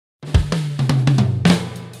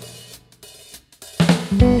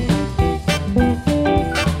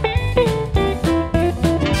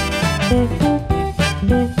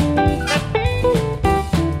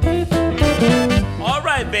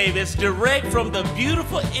this direct from the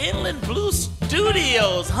beautiful Inland Blue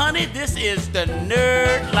Studios. Honey, this is the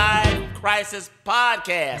Nerd Life Crisis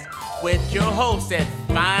Podcast with your hosts, that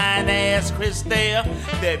fine-ass Chris Thayer,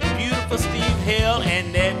 that beautiful Steve Hale,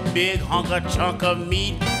 and that big hunk of chunk of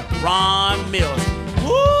meat, Ron Mills.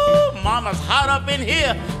 Woo! Mama's hot up in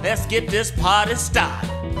here. Let's get this party started.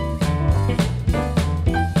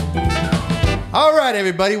 All right,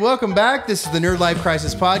 everybody, welcome back. This is the Nerd Life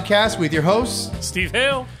Crisis Podcast with your hosts, Steve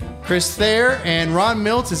Hale, Chris Thayer, and Ron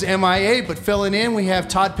Miltz is MIA, but filling in, we have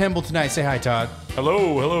Todd Pemble tonight. Say hi, Todd.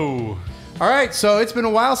 Hello. All right, so it's been a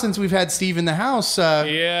while since we've had Steve in the house.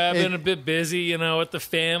 Yeah, I've been a bit busy, with the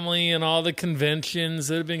family and all the conventions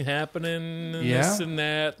that have been happening and this and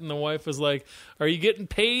that. And the wife was like, "Are you getting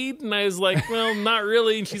paid?" And I was like, "Well, not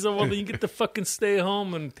really." And she's like, "Well, then you get to fucking stay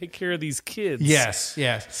home and take care of these kids." Yes.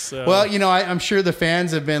 So, well, I'm sure the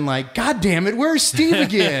fans have been like, "God damn it, where's Steve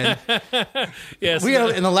again?" yes.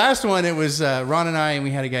 In the last one, it was Ron and I, and we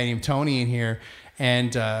had a guy named Tony in here.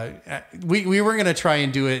 And we were going to try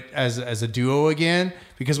and do it as a duo again,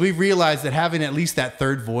 because we've realized that having at least that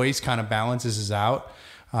third voice kind of balances us out.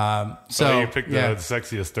 So you picked the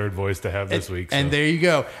sexiest third voice to have this week. So. And there you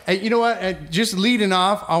go. And you know what? Just leading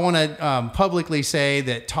off, I want to publicly say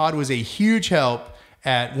that Todd was a huge help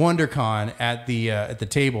at WonderCon at the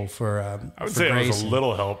table for I would say it was a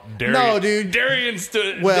little help. No, dude. Darian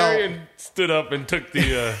stood up and took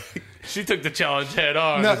the... She took the challenge head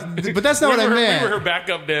on. No, but that's not what I meant. We were her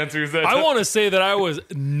backup dancers. I want to say that I was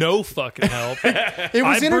no fucking help. It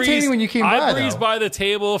was entertaining when you came by, I breezed by the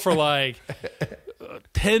table for like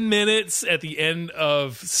 10 minutes at the end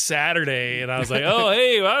of Saturday, and I was like, "Oh,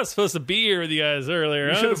 hey, I was supposed to be here with you guys earlier.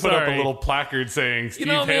 You should have put up a little placard saying Steve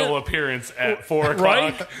Hale appearance at 4 o'clock,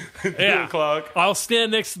 right? 2 o'clock. I'll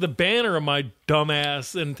stand next to the banner of my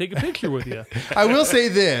dumbass and take a picture with you." I will say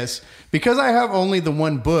this, because I have only the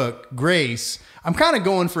one book, Grace, I'm kind of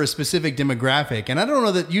going for a specific demographic, and I don't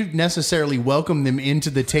know that you necessarily welcome them into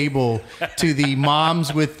the table to the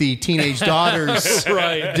moms with the teenage daughters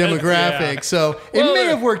demographic. Yeah. So it may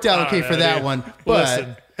have worked out okay for that one. But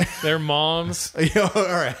listen, their moms, all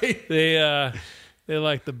right, they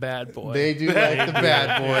like the bad boy. They do like the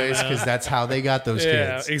bad boys, because that's how they got those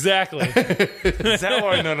kids. Yeah, exactly. Is that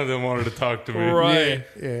why none of them wanted to talk to me? Right.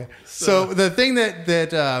 Yeah. So the thing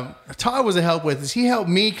that Todd was a help with is he helped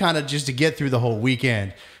me kind of just to get through the whole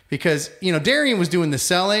weekend, because, Darian was doing the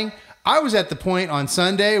selling. I was at the point on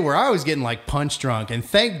Sunday where I was getting like punch drunk, and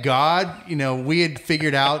thank God, we had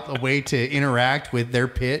figured out a way to interact with their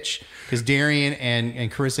pitch, because Darian and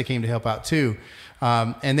Carissa came to help out too.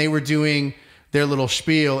 And they were doing their little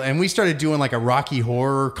spiel, and we started doing like a Rocky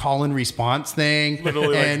Horror call and response thing.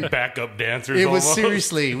 Literally and like backup dancers. It was almost.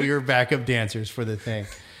 seriously, we were backup dancers for the thing.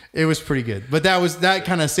 It was pretty good, but that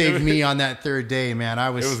kind of saved me on that third day, man.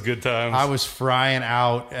 It was good times. I was frying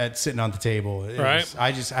out at sitting on the table.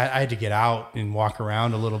 I had to get out and walk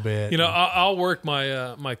around a little bit. I'll work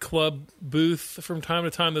my my club booth from time to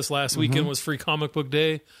time. This last weekend was Free Comic Book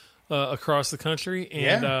Day across the country,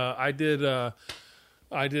 and I did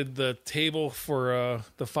the table for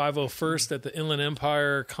the 501st at the Inland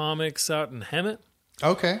Empire Comics out in Hemet.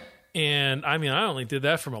 Okay. And I only did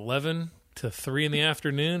that from 11 to 3 in the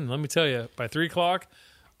afternoon. And let me tell you, by 3 o'clock,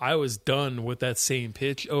 I was done with that same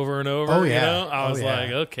pitch over and over. Oh, yeah. I was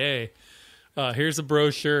like, okay, here's a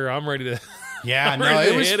brochure. I'm ready to,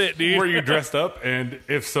 hit it, dude. Were you dressed up? And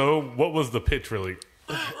if so, what was the pitch really?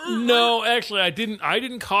 No, actually, I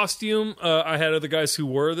didn't costume. I had other guys who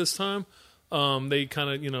were this time. They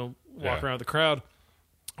kind of, walk around the crowd.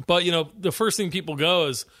 But, the first thing people go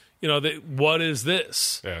is, what is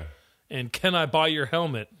this? Yeah. And can I buy your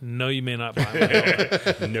helmet? No, you may not buy my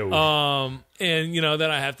helmet. No. And,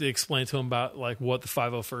 then I have to explain to them about, like, what the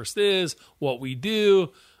 501st is, what we do,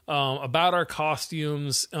 about our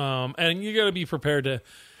costumes. And you got to be prepared to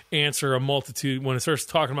answer a multitude. When it starts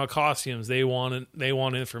talking about costumes, they want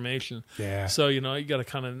information. Yeah. So, you got to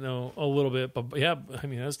kind of know a little bit. But, yeah, I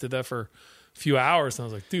just did that for few hours, and I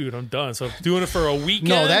was like, dude, I'm done. So doing it for a weekend.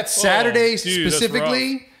 No, that Saturday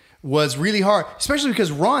specifically was really hard, especially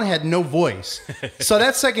because Ron had no voice. So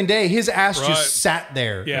that second day, his ass just sat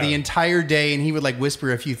there the entire day, and he would like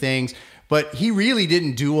whisper a few things, but he really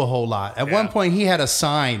didn't do a whole lot. At one point, he had a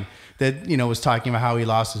sign that was talking about how he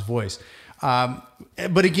lost his voice.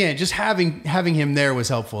 But again, just having him there was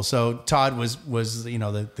helpful. So Todd was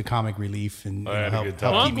the comic relief and help keep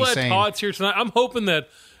I'm me glad sane. Todd's here tonight. I'm hoping that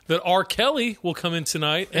R. Kelly will come in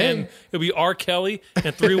tonight, and it'll be R. Kelly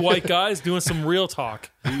and 3 white guys doing some real talk.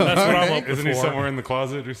 That's what I'm hoping for. Isn't he somewhere in the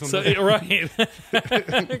closet or something? So, right.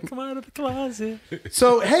 Come out of the closet.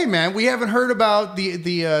 So, hey, man, we haven't heard about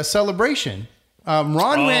the celebration. Ron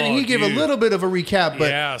went and he gave a dude. little bit of a recap, but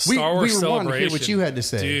Yeah, we Star Wars were wanting to hear Celebration. what you had to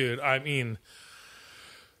say. Dude, I mean,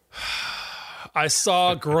 I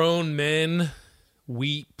saw grown men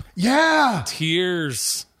weep Yeah.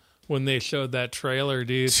 tears when they showed that trailer,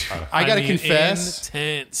 dude. I got to confess,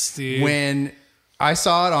 intense, dude. when I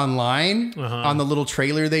saw it online on the little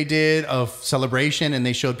trailer they did of Celebration and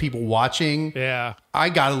they showed people watching, Yeah. I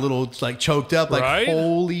got a little like choked up, like, Right?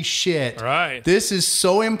 holy shit. Right. This is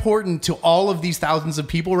so important to all of these thousands of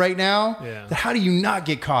people right now. Yeah. That how do you not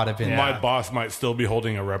get caught up in Yeah. My boss might still be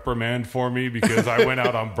holding a reprimand for me because I went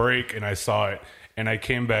out on break and I saw it, and I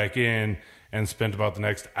came back in and spent about the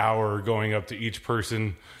next hour going up to each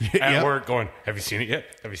person at Yep. work going, have you seen it yet?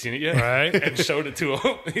 Have you seen it yet? Right. And showed it to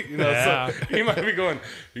him. Yeah. So he might be going,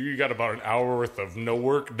 you got about an hour worth of no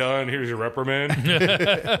work done. Here's your reprimand.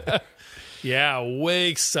 Yeah, way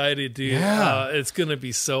excited, dude. Yeah. It's going to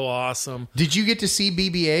be so awesome. Did you get to see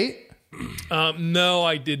BB-8? No,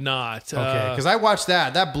 I did not. Okay, because I watched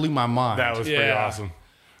that. That blew my mind. That was pretty Yeah. awesome.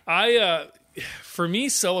 For me,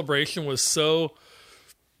 Celebration was so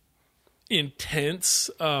intense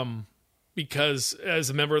because as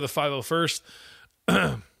a member of the 501st,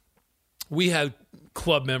 we had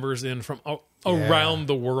club members in from around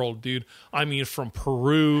the world, dude. I mean, from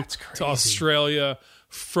Peru to Australia,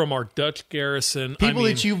 from our Dutch garrison. People I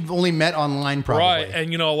mean, that you've only met online, probably. right.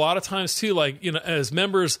 And, a lot of times, too, like, as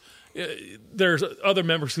members, there's other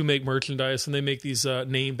members who make merchandise and they make these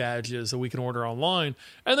name badges that we can order online.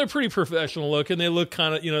 And they're pretty professional looking. They look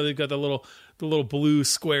kind of, they've got the little blue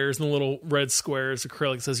squares and the little red squares,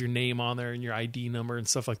 acrylic that says your name on there and your ID number and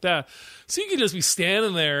stuff like that. So you can just be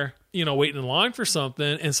standing there, waiting in line for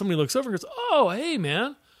something, and somebody looks over and goes, "Oh, hey,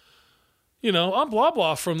 man. I'm blah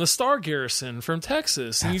blah from the Star Garrison from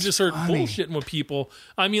Texas." And you just start bullshitting with people.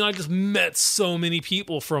 I mean, I just met so many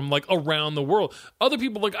people from like around the world. Other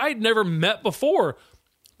people like I'd never met before.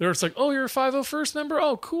 They're just like, "Oh, you're a 501st member?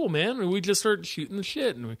 Oh, cool, man." And we just started shooting the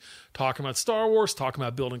shit and we talking about Star Wars, talking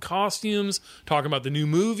about building costumes, talking about the new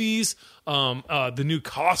movies, the new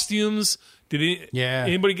costumes. Did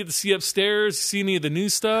anybody get to see upstairs? See any of the new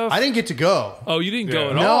stuff? I didn't get to go. Oh, you didn't go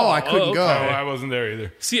at No, all? I couldn't go. Oh, I wasn't there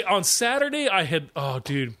either. See, on Saturday, I had,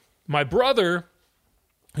 my brother,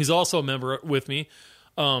 he's also a member with me,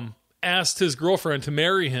 asked his girlfriend to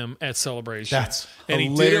marry him at Celebration. That's and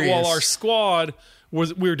hilarious. he did it while our squad we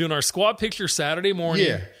were doing our squad picture Saturday morning.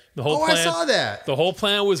 Yeah. The whole I plan, saw that. The whole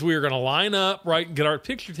plan was we were going to line up, right, and get our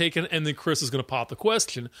picture taken, and then Chris was going to pop the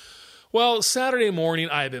question. Well, Saturday morning,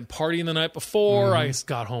 I had been partying the night before. I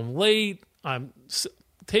got home late. I'm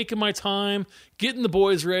taking my time, getting the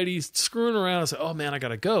boys ready, screwing around. I said, "Oh, man, I got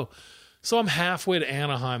to go." So I'm halfway to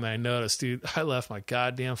Anaheim, and I noticed, dude, I left my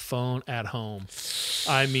goddamn phone at home.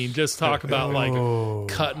 I mean, just talk about,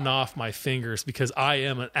 cutting off my fingers because I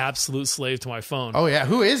am an absolute slave to my phone. Oh, yeah.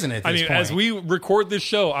 Who isn't at this point? As we record this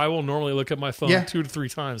show, I will normally look at my phone 2 to 3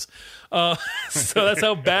 times. So that's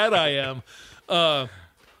how bad I am.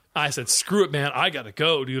 I said, "Screw it, man. I got to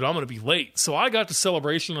go, dude. I'm going to be late." So I got to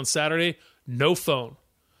Celebration on Saturday, no phone.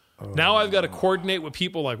 Now I've got to coordinate with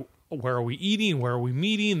people like, where are we eating? Where are we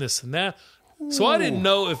meeting? This and that. So I didn't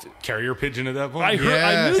know if Carrier pigeon at that point? I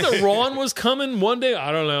knew that Ron was coming one day.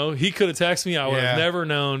 I don't know. He could have texted me. I would have never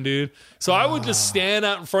known, dude. So I would just stand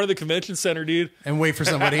out in front of the convention center, dude, and wait for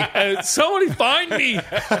somebody. and somebody find me,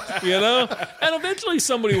 And eventually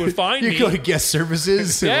somebody would find You me. go to guest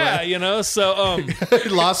services. Yeah, So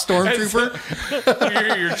Lost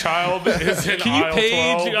Stormtrooper. your child is in can you aisle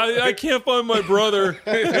page? 12. I can't find my brother.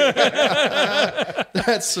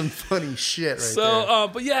 That's some funny shit right there. So,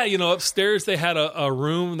 but yeah, upstairs they had a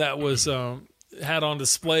room that was had on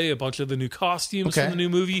display a bunch of the new costumes from the new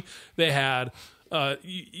movie. They had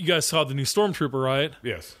you guys saw the new Stormtrooper, right?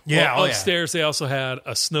 Yes. Yeah, Well, upstairs they also had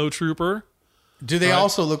a Snow Trooper. Do they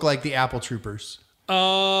also look like the Apple Troopers?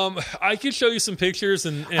 I could show you some pictures,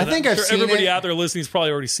 and I think I'm I've sure seen everybody it. out there listening has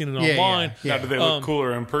probably already seen it online. Yeah. Now, do they look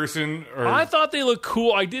cooler in person? Or I thought they looked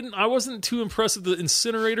cool. I wasn't too impressed with the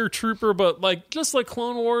Incinerator Trooper, but just like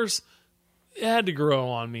Clone Wars, it had to grow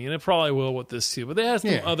on me, and it probably will with this too. But they had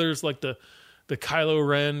some others like the Kylo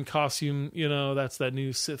Ren costume. That's that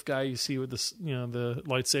new Sith guy you see with the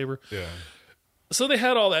lightsaber. Yeah. So they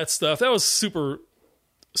had all that stuff. That was super,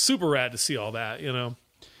 super rad to see all that.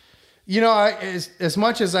 As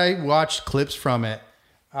much as I watched clips from it,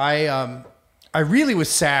 I really was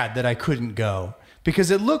sad that I couldn't go because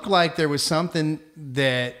it looked like there was something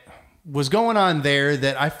that was going on there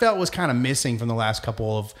that I felt was kind of missing from the last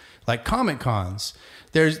couple of Comic Cons.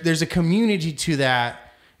 There's a community to that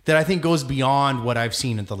I think goes beyond what I've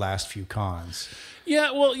seen at the last few cons.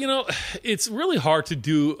 Yeah, well, it's really hard to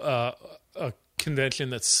do a convention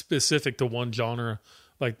that's specific to one genre,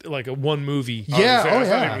 like a one movie. Yeah, That's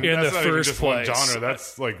yeah. not even- In that's the not even first just one place. genre.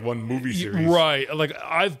 That's like one movie series. Right. Like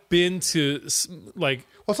I've been to like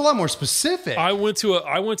Well, it's a lot more specific. I went to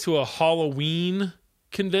a Halloween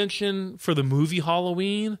convention for the movie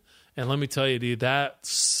Halloween, and let me tell you, dude, that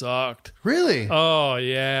sucked. Really? Oh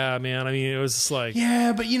yeah, man. I mean, it was just like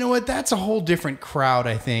Yeah, but you know what? That's a whole different crowd,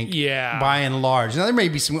 I think. Yeah. By and large. Now there may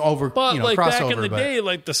be some But like crossover. back in the but day,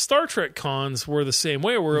 like the Star Trek cons were the same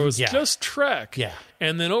way, where it was Yeah. just Trek. Yeah.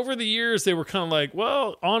 And then over the years, they were kind of like,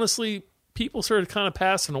 well, honestly, people started kind of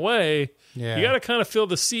passing away. Yeah. You got to kind of fill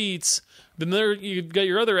the seats. Then there you got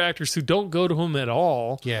your other actors who don't go to them at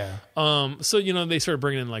all. Yeah. So they started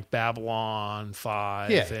bringing in like Babylon 5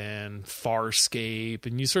 Yeah. and Farscape,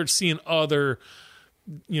 and you start seeing other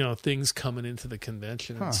things coming into the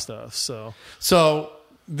convention and stuff. So So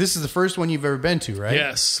this is the first one you've ever been to, right?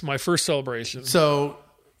 yes, my first celebration. So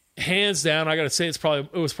Hands down, I got to say it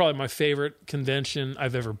was probably my favorite convention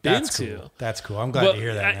I've ever been that's to. cool. That's cool. I'm glad But to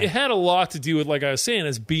hear that. man. it had a lot to do with, like I was saying,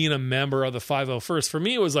 as being a member of the 501st. For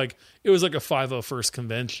me, it was like a 501st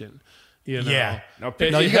convention. Yeah. Now,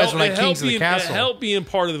 No, you guys were like it kings helped of the castle. It helped being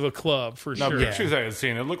part of a club for Now, sure. pictures I had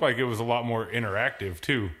seen, it looked like it was a lot more interactive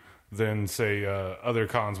too than say other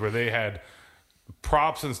cons where they had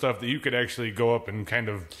props and stuff that you could actually go up and kind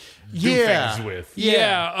of do things with.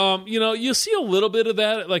 Yeah, you'll see a little bit of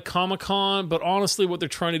that at like Comic-Con, but honestly, what they're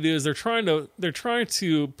trying to do is they're trying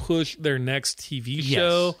to push their next TV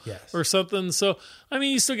show yes. or something. So, I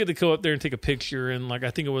mean, you still get to go up there and take a picture. And like,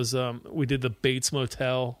 I think it was we did the Bates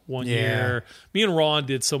Motel one year. Me and Ron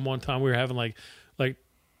did some one time. We were having like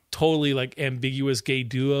totally like ambiguous gay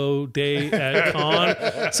duo day at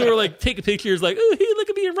con. So we're like taking pictures, like, oh, hey, look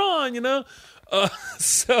at me and Ron,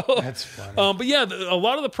 So That's funny. but yeah, a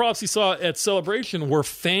lot of the props you saw at Celebration were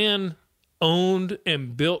fan owned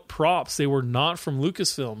and built props. They were not from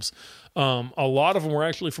Lucasfilms. A lot of them were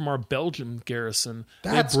actually from our Belgium garrison.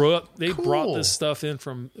 That's They cool. brought this stuff in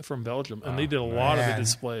from Belgium, and they did a lot of the man.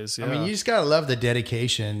 displays. Yeah. I mean, you just gotta love the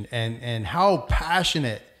dedication and how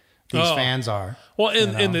passionate these fans are. Well,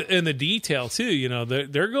 and the detail too.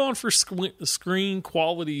 They're going for screen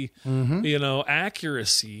quality,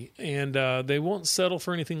 accuracy, and they won't settle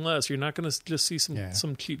for anything less. You're not going to just see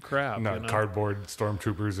some cheap crap. Not cardboard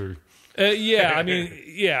stormtroopers or. I mean,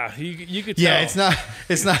 yeah, you could tell. Yeah,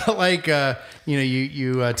 it's not like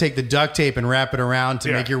you take the duct tape and wrap it around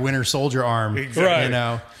to make your Winter Soldier arm. Exactly.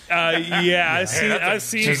 Right. I've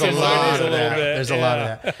seen There's some a lot a of little that. bit. There's a lot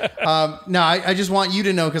of that. No, I just want you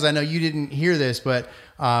to know, because I know you didn't hear this, but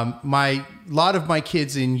a lot of my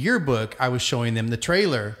kids in yearbook, I was showing them the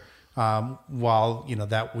trailer while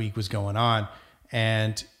that week was going on,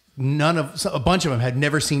 and a bunch of them had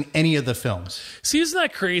never seen any of the films. See, isn't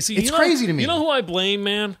that crazy? It's crazy to me. You know who I blame,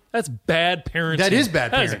 man? That's bad parenting. That is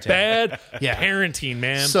bad That is parenting. bad Yeah. parenting,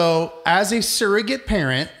 man. So, as a surrogate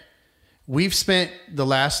parent, we've spent the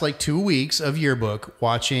last 2 weeks of yearbook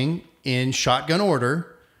watching in shotgun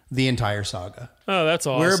order the entire saga. Oh, that's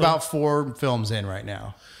awesome. We're about 4 films in right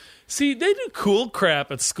now. See, they do cool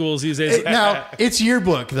crap at schools these days. Now, it's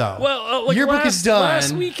yearbook, though. Well, yearbook is done.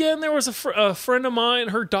 Last weekend, there was a friend of mine.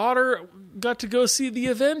 Her daughter got to go see the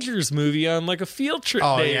Avengers movie on a field trip.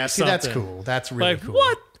 Oh, day yeah. or See, that's something. cool. That's really cool.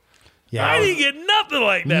 What? Yeah. I didn't get nothing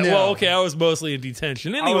like that. No. Well, okay, I was mostly in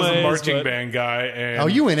detention. I was a Anyways, marching but- band guy. And, Oh,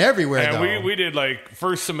 you went everywhere, And though. we did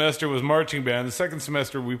first semester was marching band. The second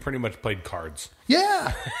semester we pretty much played cards.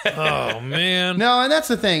 Yeah. Oh man. No, and that's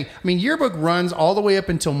the thing. I mean, yearbook runs all the way up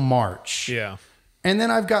until March. Yeah. And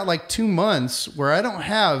then I've got 2 months where I don't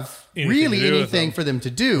have Anything really to do with anything them. for them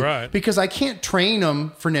to do. Right. Because I can't train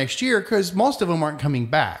them for next year because most of them aren't coming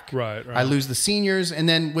back. Right. I lose the seniors. And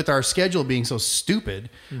then with our schedule being so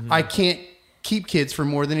stupid, I can't keep kids for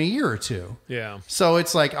more than a year or two. Yeah. So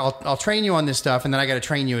it's I'll train you on this stuff, and then I got to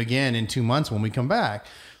train you again in 2 months when we come back.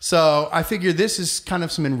 So I figure this is kind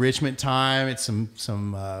of some enrichment time. It's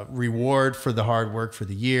some reward for the hard work for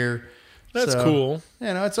the year. That's So, cool.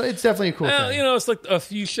 It's definitely a cool Well, thing. it's like a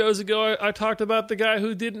few shows ago, I talked about the guy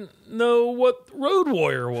who didn't know what Road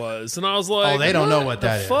Warrior was, and I was like, Oh, they don't know what the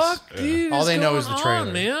that is. fuck, dude? All is they know going is the on,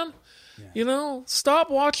 trailer. man. Stop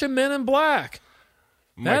watching Men in Black.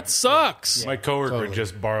 That sucks. My coworker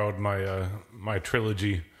just borrowed my my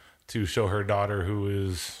trilogy to show her daughter, who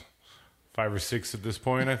is 5 or 6 at this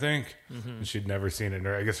point, I think. And she'd never seen it.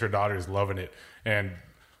 I guess her daughter's loving it. And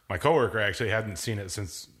my coworker actually hadn't seen it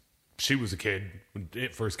since she was a kid when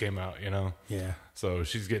it first came out, Yeah. So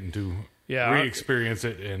she's getting to Yeah. re-experience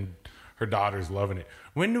it, and her daughter's loving it.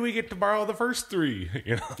 When do we get to borrow the first 3?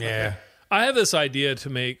 Yeah. I have this idea to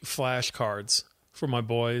make flashcards for my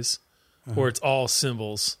boys, where it's all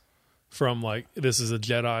symbols, from like this is a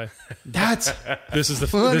Jedi, That's this is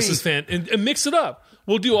funny. this is fan, and mix it up.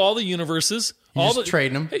 We'll do all the universes, all just the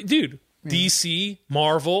trading 'em. Hey, dude, DC,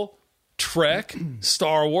 Marvel, Trek,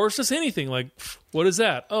 Star Wars, just anything. Like, what is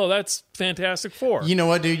that? Oh, that's Fantastic Four. You know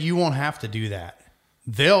what, dude? You won't have to do that.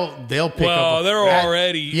 They'll pick up. Well, they're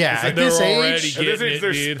already at they're this already age, getting At this age, it,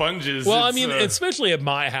 they're dude. sponges. Well, I It's, mean, especially at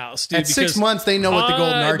my house, dude. At 6 because months, they know what the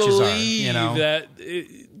golden arches are. believe You know, that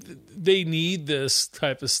they need this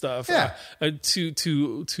type of stuff. Yeah. To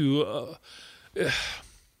to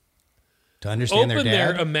understand open their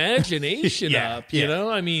their dad. imagination Yeah, up. yeah. You know,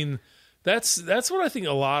 I mean, that's what I think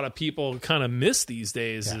a lot of people kind of miss these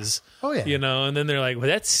days. Is Oh, yeah. you know, and then they're like, well,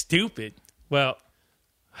 that's stupid. Well,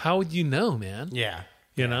 how would you know, man? Yeah.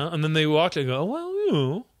 You know, and then they watch it and go, well, you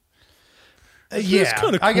know. Yeah,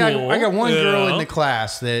 kinda I got cool, one you girl know? in the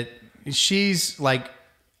class that she's like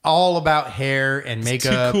all about hair and Too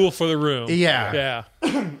makeup. cool for the room. Yeah.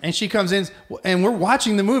 Yeah. And she comes in and we're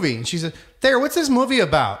watching the movie and she said, "There, what's this movie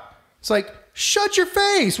about?" It's like, shut your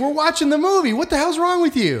face. We're watching the movie. What the hell's wrong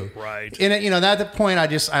with you? Right. And you know, at that point,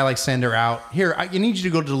 I like send her out. Here, I need you to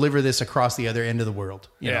go deliver this across the other end of the world.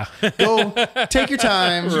 You Yeah. know? Go take your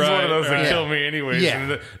time. She's one of those that right. kill me anyways. Yeah.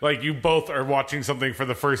 And like you both are watching something for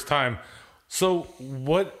the first time. So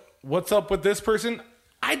what's up with this person?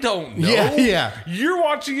 I don't know. Yeah. You're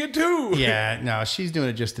watching it too. Yeah, no, she's doing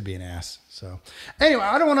it just to be an ass. So anyway,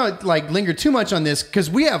 I don't want to like linger too much on this because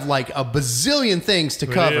we have like a bazillion things to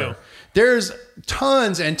cover. do. There's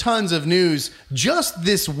tons and tons of news just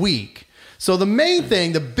this week. So the main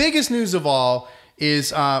thing, the biggest news of all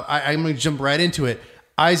is I'm going to jump right into it.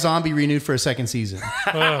 iZombie renewed for a second season.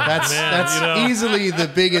 That's you know. easily the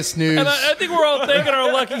biggest news. And I think we're all thanking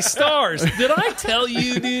our lucky stars. Did I tell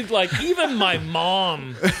you, dude? Like, even my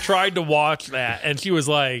mom tried to watch that, and she was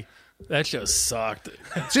like, that show sucked.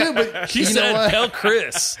 Dude, but She you know said, what? tell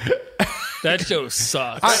Chris, that show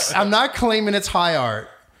sucks. I'm not claiming it's high art.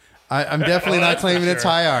 I'm definitely not claiming it's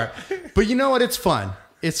high art. But you know what? It's fun.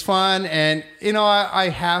 It's fun. And, you know, I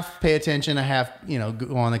half pay attention. I half, you know,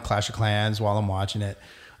 go on the Clash of Clans while I'm watching it.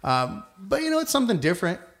 But, you know, it's something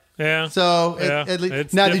different. Yeah. So, Yeah, at least,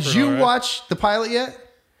 it's now, did different, you all right. watch the pilot yet?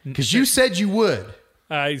 Because you said you would.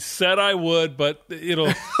 I said I would, but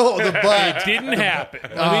it'll. Oh, the It butt. didn't happen.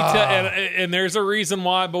 Let me tell, and there's a reason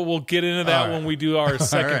why, but we'll get into that All right. when we do our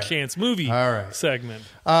second right. chance movie All right. segment.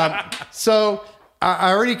 So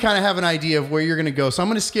I already kind of have an idea of where you're going to go. So I'm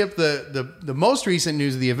going to skip the most recent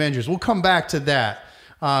news of the Avengers. We'll come back to that.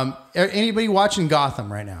 Anybody watching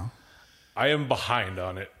Gotham right now? I am behind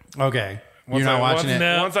on it. Okay. You're not watching it?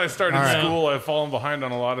 No. Once I started All right. school, I've fallen behind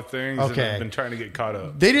on a lot of things. And Okay. I've been trying to get caught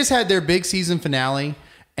up. They just had their big season finale,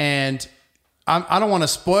 and I don't want to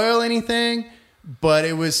spoil anything, but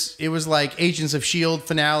it was like Agents of S.H.I.E.L.D.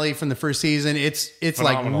 finale from the first season. It's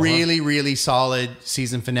Phenomenal, like really, really solid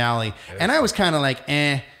season finale. And I was kind of like,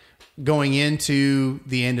 going into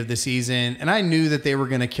the end of the season. And I knew that they were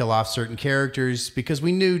going to kill off certain characters because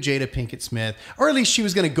we knew Jada Pinkett Smith, or at least she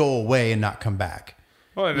was going to go away and not come back.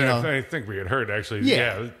 Well, and You know. I think we had heard actually.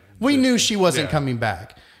 Yeah. We knew she wasn't yeah. coming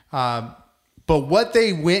back. But what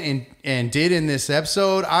they went and did in this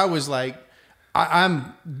episode, I was like,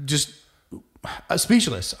 I'm just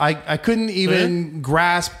speechless. I couldn't even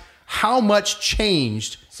grasp how much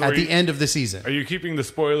changed at the end of the season. Are you keeping the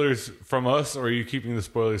spoilers from us, or are you keeping the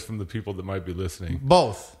spoilers from the people that might be listening?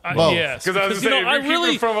 Both. Both. Yes, Because I was saying, if you're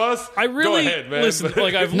keeping from us, I really go ahead, man. listen.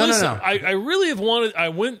 Like I've No, no, listened. no. I really have wanted.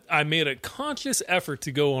 I made a conscious effort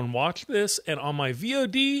to go and watch this, and on my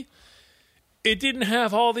VOD, it didn't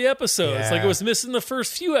have all the episodes. Yeah. Like it was missing the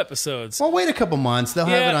first few episodes. Well, wait a couple months. They'll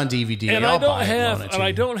have it on DVD. And I'll I don't buy it and have. loan it to And I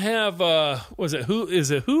you. don't have. Was it Is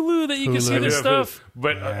it Hulu that you can Hulu. see I do this have stuff? Hulu.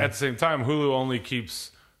 But at the same time, Hulu only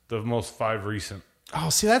keeps the most 5 recent. Oh,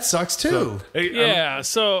 see, that sucks too. Hey, Yeah.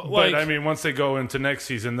 So like, but I mean, once they go into next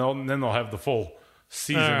season, they'll have the full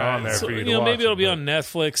season on there so, for you to you know, watch. maybe it'll be but- on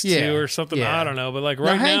Netflix Yeah, too or something. yeah. I don't know. But like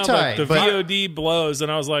right hang now, tight, the but- VOD blows,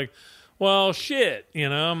 and I was like, well, shit. You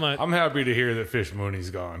know, I'm like, I'm happy to hear that Fish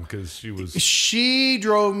Mooney's gone because she was. She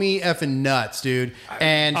drove me effing nuts, dude.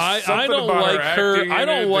 And I Something don't about her like her. acting I in it,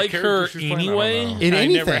 don't the like character her she's playing, I don't anyway. know. In I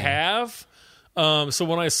never anything. have. So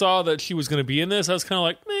when I saw that she was going to be in this, I was kind of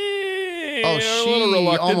like, Oh, a she little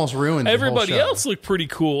reluctant. almost ruined the whole Everybody show. else looked pretty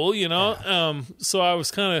cool, you know. So I was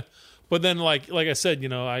kind of, but then like I said, you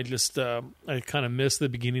know, I just I kind of missed the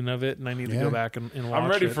beginning of it, and I need to go back and watch I'm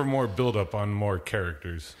ready it. for more build up on more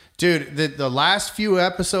characters. dude, the last few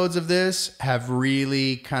episodes of this have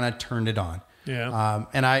really kind of turned it on. Yeah.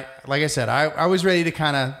 And like I said, I was ready to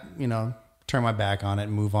kind of, you know, turn my back on it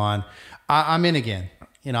and move on. I'm in again.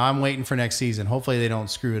 You know, I'm waiting for next season. Hopefully they don't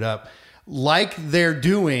screw it up. like they're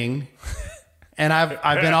doing. And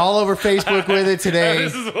I've been all over Facebook with it today.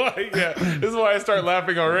 This is why I start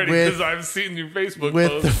laughing already, because I've seen your Facebook with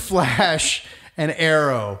post. the Flash and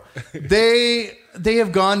Arrow. They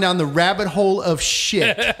have gone down the rabbit hole of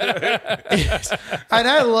shit. And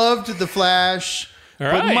I loved the Flash. All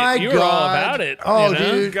but right, my you were God, all about it. Oh, you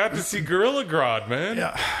know? dude, Got to see Gorilla Grodd,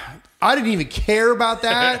 man. I didn't even care about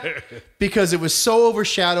that because it was so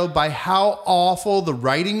overshadowed by how awful the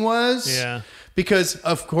writing was. Yeah. Because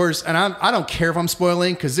of course, and I don't care if I'm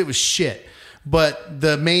spoiling because it was shit. But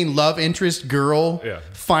the main love interest girl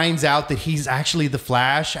finds out that he's actually the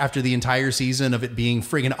Flash after the entire season of it being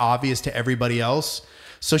friggin' obvious to everybody else.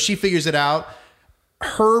 So she figures it out.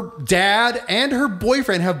 Her dad and her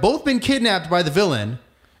boyfriend have both been kidnapped by the villain.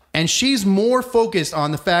 And she's more focused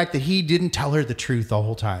on the fact that he didn't tell her the truth the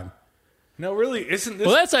whole time. No, really, isn't this...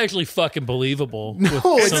 Well, that's actually fucking believable.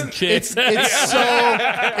 No, with some chicks.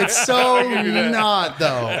 it's so not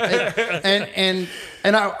though.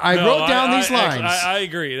 And I wrote down these lines. I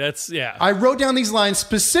agree. That's I wrote down these lines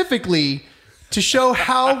specifically to show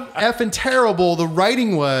how effing terrible the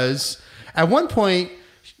writing was. At one point,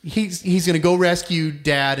 he's going to go rescue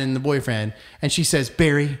dad and the boyfriend, and she says,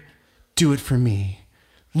 "Barry, do it for me."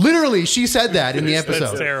 Literally, she said that in the episode.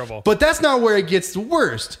 That's terrible. But that's not where it gets the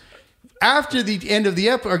worst. After the end of the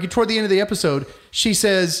or toward the end of the episode, she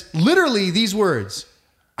says literally these words: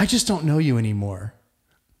 "I just don't know you anymore."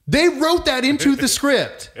 They wrote that into the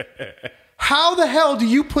script. How the hell do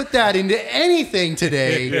you put that into anything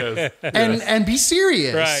today and be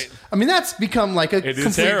serious? Right. I mean, that's become like a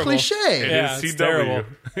complete terrible. cliche. Yeah, It it's is terrible.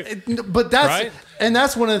 CW. But that's Right? and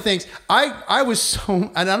that's one of the things I was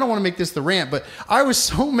so, and I don't want to make this the rant, but I was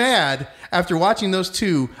so mad after watching those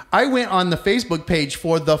two. I went on the Facebook page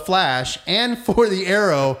for the Flash and for the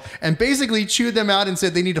Arrow and basically chewed them out and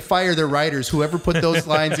said they need to fire their writers, whoever put those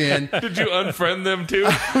lines in. Did you unfriend them too?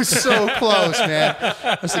 I was so close, man.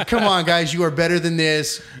 I was like, come on, guys, you are better than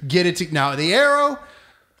this. Get it to now. The Arrow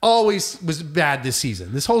always was bad this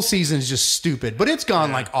season. This whole season is just stupid, but it's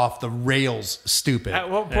gone like off the rails stupid. At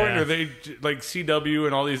what point Yeah. are they, like CW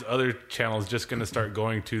and all these other channels, just going to start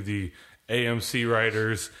going to the AMC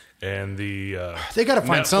writers and the They gotta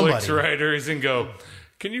find Netflix somebody. writers and go,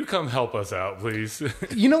 can you come help us out, please?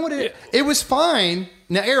 You know what? It was fine.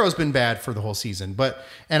 Now, Arrow's been bad for the whole season,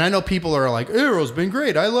 and I know people are like, Arrow's been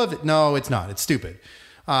great. I love it. No, it's not. It's stupid.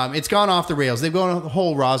 It's gone off the rails. They've gone on the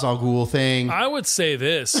whole Ra's al Ghul thing. I would say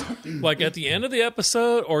this, like at the end of the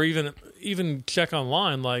episode, or even check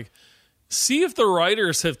online, like see if the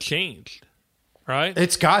writers have changed, right?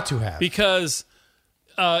 It's got to have. Because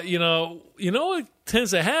you know what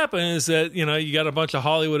tends to happen is that you got a bunch of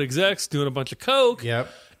Hollywood execs doing a bunch of coke, Yep.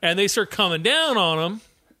 and they start coming down on them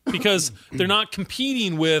because they're not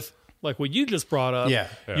competing with like what you just brought up, Yeah.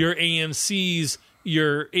 your AMC's,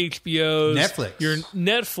 your HBO's, Netflix. your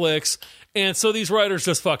Netflix, and so these writers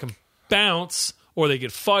just fucking bounce or they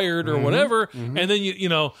get fired or whatever, and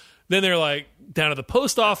then then they're like down at the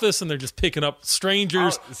post office and they're just picking up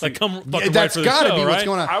strangers that come fucking That's right for got the to show, be right? what's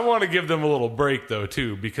going on. I want to give them a little break, though,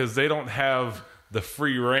 too, because they don't have the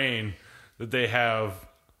free reign that they have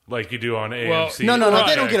like you do on AMC. No. Right.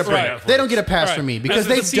 They don't get a break. Right. They don't get a pass Right. from me because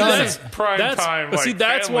And they've see, done that's- it. Prime time, like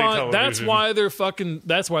that's family why television. they're fucking.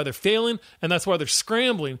 That's why they're failing, and that's why they're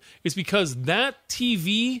scrambling. Is because that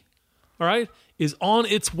TV, all right, is on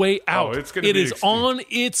its way out. it's gonna it be is extreme. on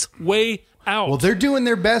its way out. Well, they're doing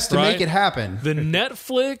their best to Right. make it happen. The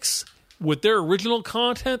Netflix with their original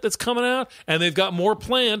content that's coming out, and they've got more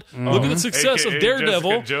planned. Look at the success AKA of Daredevil,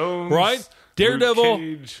 Jessica Jones, right? Daredevil.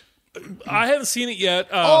 Luke Cage. I haven't seen it yet.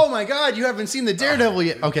 Oh my God, you haven't seen the Daredevil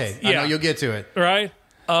yet? Okay, I Yeah. know you'll get to it. Right?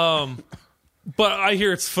 But I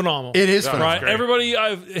hear it's phenomenal. It is right. phenomenal. great.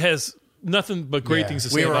 Everybody has nothing but great Yeah. things to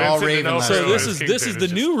say We were about all it. raving Vincent last So night. this Kingpin is the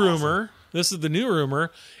just new awesome. rumor. This is the new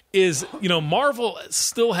rumor. Is Marvel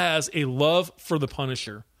still has a love for the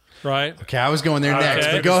Punisher, right? Okay, I was going there next,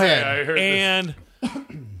 Okay. but go I ahead. heard And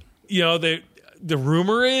the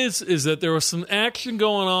rumor is that there was some action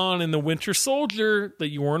going on in the Winter Soldier that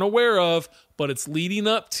you weren't aware of, but it's leading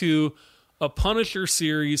up to a Punisher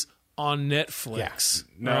series on Netflix.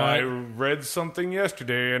 No, I read something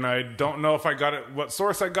yesterday, and I don't know if I got it, what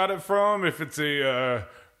source I got it from, if it's a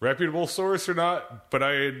reputable source or not, but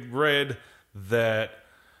I had read that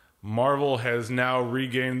Marvel has now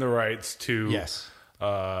regained the rights to Yes.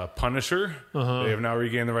 Punisher. They have now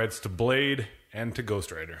regained the rights to Blade and to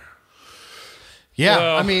Ghost Rider. Yeah,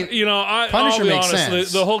 Well, I mean, I'll Punisher be makes honest,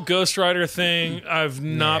 sense. the whole Ghost Rider thing, I've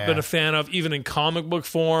not Yeah. been a fan of, even in comic book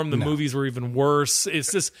form. The movies were even worse.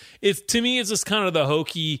 It's just, to me, it's just kind of the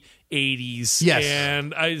hokey 80s. Yes.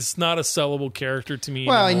 And it's not a sellable character to me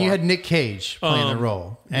Well, anymore. and you had Nick Cage playing the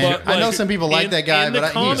role. And But, I know like, some people like that guy,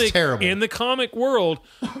 but he's terrible. In the comic world,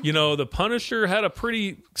 the Punisher had a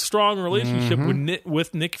pretty strong relationship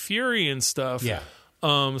with Nick Fury and stuff. Yeah.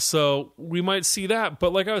 So we might see that.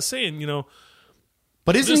 But like I was saying,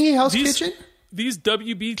 But isn't he Hell's Kitchen? These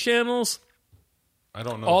WB channels, I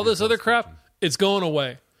don't know. all if he's this other Hell's crap, Kitchen. it's going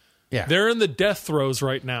away. Yeah. They're in the death throes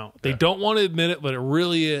right now. They don't want to admit it, but it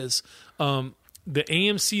really is. The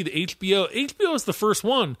AMC, the HBO is the first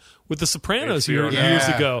one with The Sopranos HBO, years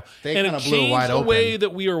yeah. ago. They And kinda it blew it changed wide the open. way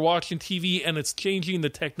that we are watching TV, and it's changing. The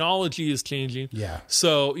technology is changing. Yeah.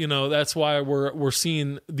 So, that's why we're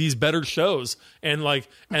seeing these better shows. And why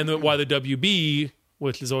the WB,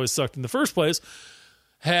 which has always sucked in the first place,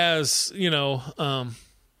 has,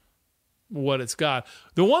 what it's got.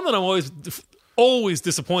 The one that I'm always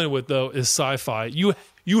disappointed with, though, is Sci-Fi.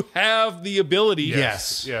 You have the ability,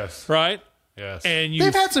 Yes. Yes. right? Yes. And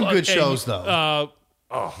They've had some good shows, though.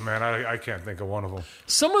 Oh man, I can't think of one of them.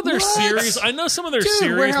 Some of their What? series, I know some of their Dude,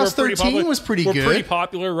 series Warehouse were pretty 13 popular. was pretty were good. pretty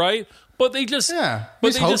popular, right? But they just, Yeah, but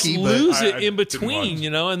it's they just hokey, but lose I it in didn't between,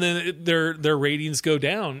 watch. and then their ratings go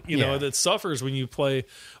down. Yeah. That suffers when you play.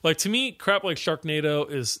 Like, to me, crap like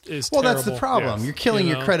Sharknado is Well, terrible. that's the problem. Yes. You're killing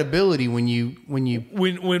your credibility when you when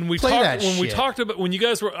we Play talked that we shit. talked about when you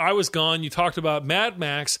guys were I was gone. You talked about Mad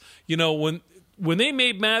Max. When they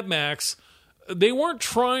made Mad Max, they weren't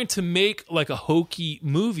trying to make like a hokey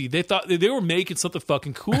movie. They thought they were making something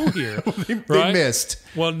fucking cool here. they right? missed.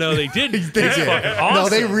 Well, no, they didn't. They It's did. fucking awesome, No,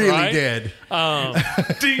 they really right? did.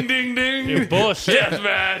 Ding ding ding. Bullshit. Death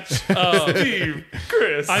match. Steve,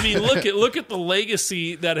 Chris. I mean, look at the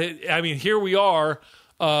legacy that here we are.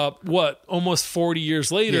 Almost 40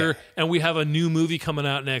 years later, Yeah. and we have a new movie coming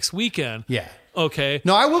out next weekend. Yeah. Okay.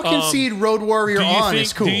 No, I will concede Road Warrior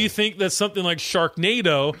is cool. Do you think that something like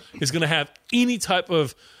Sharknado is going to have any type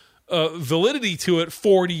of validity to it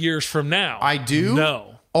 40 years from now? I do.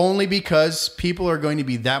 No. Only because people are going to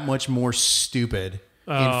be that much more stupid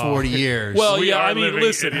in 40 years. Well, We yeah, are I mean, living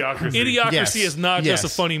listen, Idiocracy. Yes. is not just a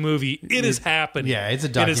Yes. funny movie. It is happening. Yeah, it's a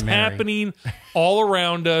It is documentary. happening all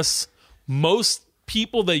around us. Most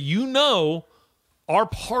people that are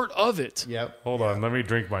part of it, Yep. Hold on, let me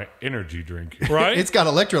drink my energy drink. right? It's got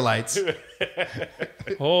electrolytes.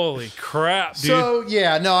 Holy crap, dude. So,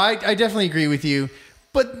 yeah, no, I definitely agree with you.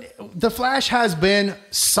 But The Flash has been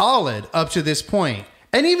solid up to this point.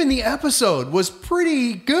 And even the episode was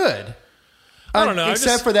pretty good. I don't know.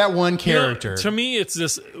 Except for that one You know, character. to me, it's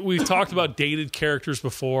this. We've talked about dated characters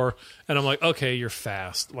before, and I'm like, okay, you're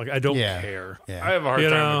fast. Like, I don't care. Yeah. I have a hard You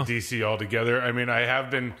time know? with DC altogether. I mean, I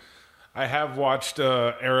have watched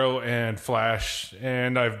Arrow and Flash,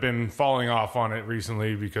 and I've been falling off on it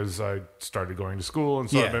recently because I started going to school, and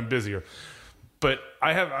so Yeah. I've been busier. But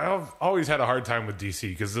I've always had a hard time with DC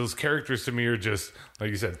because those characters to me are just like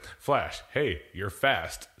you said. Flash, hey, you're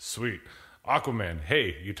fast, sweet. Aquaman,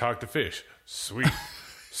 hey, you talk to fish, sweet.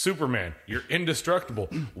 Superman, you're indestructible.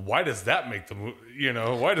 Why does that make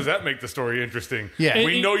why does that make the story interesting? Yeah.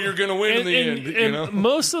 We know you're going to win in the end. And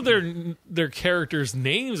most of their characters'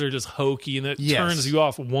 names are just hokey, and it Yes. turns you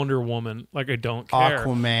off. Wonder Woman, like, I don't care.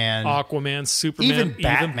 Aquaman, Superman, Even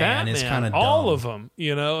Batman is kinda all dumb. of them.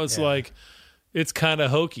 It's like it's kind of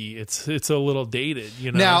hokey. It's a little dated.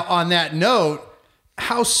 Now, on that note,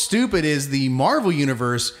 how stupid is the Marvel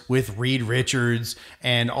Universe with Reed Richards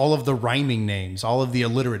and all of the rhyming names, all of the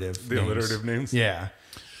alliterative names? Yeah.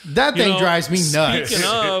 That thing drives me nuts. Speaking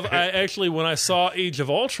of, when I saw Age of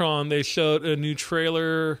Ultron, they showed a new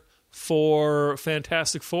trailer for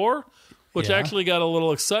Fantastic Four, which I Yeah. actually got a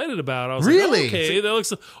little excited about. I was Really? like, okay, that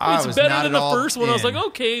looks. I It's was better not than at the all first one. I was in. like,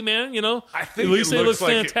 okay, man, I think at least it they look looks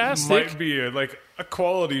like fantastic. It might be a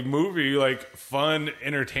quality movie, like fun,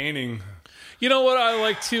 entertaining. You know what I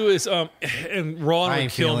like too is and Ron I would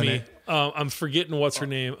ain't kill feeling me. it. I'm forgetting what's her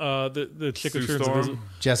name. The chick who Sue turns Storm? invisible.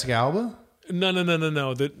 Jessica Alba?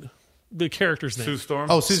 No. The character's name. Sue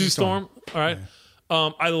Storm. Oh, Sue Storm. All right.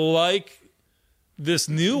 I like this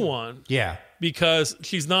new one Yeah. because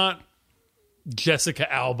she's not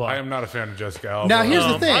Jessica Alba. I am not a fan of Jessica Alba. Now, here's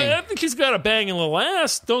the thing. I think she's got a banging little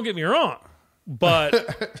ass. Don't get me wrong,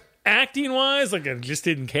 but acting wise, like, I just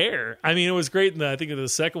didn't care. I mean, it was great. I think in the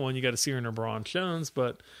second one, you got to see her in her bra and Jones,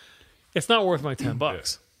 but it's not worth my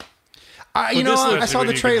 $10. I this saw looks- the when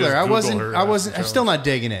you could trailer. just I Google wasn't. her, I'm still not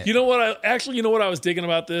digging it. You know what? You know what I was digging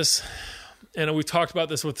about this, and we talked about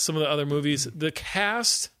this with some of the other movies. The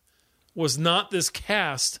cast was not this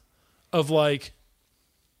cast of like.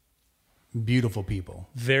 Beautiful people.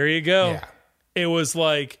 There you go. Yeah. It was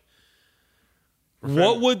like,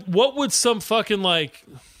 what would some fucking like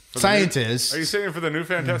scientists. Are you saying for the new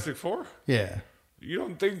Fantastic Four? Yeah. You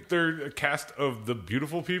don't think they're a cast of the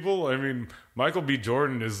beautiful people? I mean, Michael B.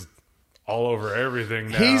 Jordan is all over everything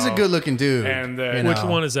now. He's a good-looking dude. And you know. Which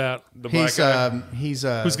one is that? The black He's guy. he's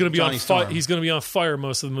Who's going to be Johnny on Storm. fire? He's going to be on fire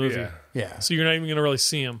most of the movie. Yeah. Yeah. So you're not even going to really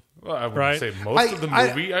see him. Well, I wouldn't Right? say most of the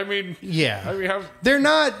movie. I mean, Yeah. I mean, how, They're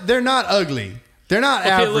not ugly. They're not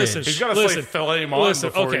average. listen. he's got to say fillet him on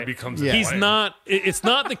before he becomes. Yeah. a He's flame. not. It's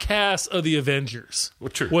not the cast of the Avengers. Well,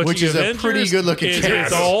 true. What Which the is a Avengers pretty good-looking is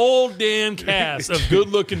cast. It's a whole damn cast of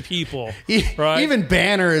good-looking people. Right? Even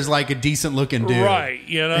Banner is like a decent-looking dude. Right,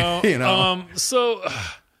 you know. You know. So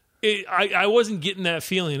I wasn't getting that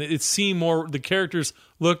feeling. It seemed more. The characters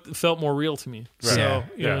felt more real to me. Right. So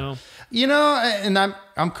Yeah. you know, And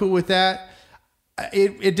I'm cool with that.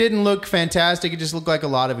 It didn't look fantastic. It just looked like a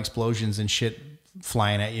lot of explosions and shit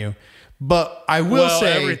flying at you. But I will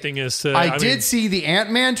say everything is. I did see the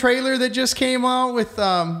Ant-Man trailer that just came out with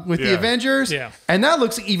the Yeah. Avengers. Yeah. And that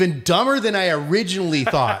looks even dumber than I originally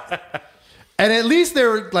thought. And at least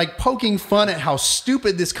they're like poking fun at how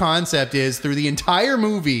stupid this concept is through the entire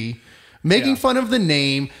movie, making fun of the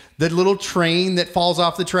name. The little train that falls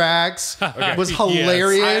off the tracks was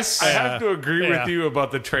hilarious. I have to agree Yeah. with you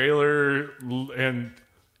about the trailer and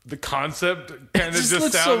the concept kind of just just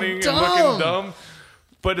looks so sounding and dumb. looking dumb.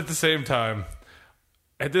 But at the same time,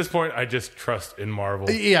 at this point, I just trust in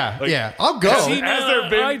Marvel. Yeah, Like, yeah. I'll go. See, Has no, there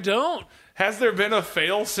been- I don't. Has there been a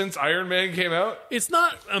fail since Iron Man came out? It's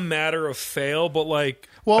not a matter of fail, but like.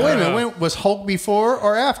 Well, wait a minute. When, was Hulk before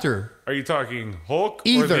or after? Are you talking Hulk or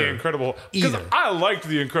Either. the Incredible Hulk? Because Either. I liked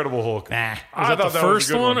the Incredible Hulk. Nah. I that thought the that was first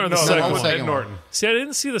a good one or the no, second the one one? with Ed Second one. Norton. See, I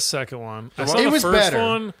didn't see the second one. I saw It the was first better.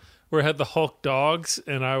 one where it had the Hulk dogs,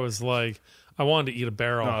 and I was like, I wanted to eat a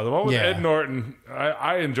barrel. No, the one with Yeah. Ed Norton,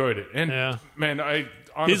 I enjoyed it. And Yeah. man, I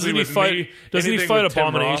honestly Doesn't he with fight? me, Doesn't he anything fight with Tim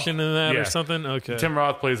Abomination Roth- in that Yeah. or something? Okay, Tim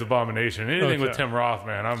Roth plays Abomination. Anything with Okay. Tim Roth,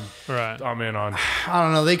 man, Right. I'm in on. I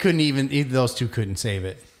don't know. They couldn't even. Either those two couldn't save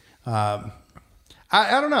it. I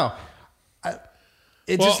don't know.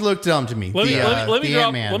 It just Well, looked dumb to me. Let me the drop.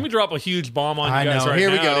 Ant-Man. Let me drop a huge bomb on you I guys know. right Here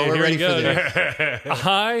we now. go. dude. We're Here ready we for go, this.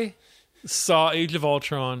 I saw Age of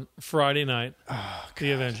Ultron Friday night,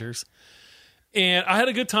 the Avengers, and I had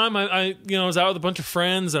a good time. I was out with a bunch of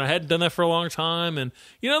friends, and I hadn't done that for a long time. And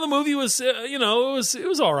the movie was, it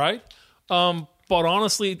was all right. But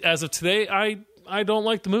honestly, as of today, I don't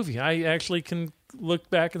like the movie. I actually can look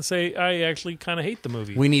back and say I actually kind of hate the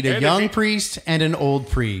movie. We need a And young if he- priest and an old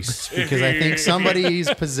priest because I think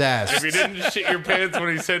somebody's possessed. If you didn't shit your pants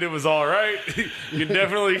when he said it was all right, you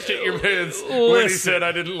definitely shit your pants when he said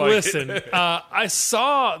I didn't like it. I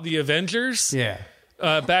saw the Avengers Yeah.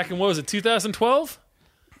 back in, what was it, 2012?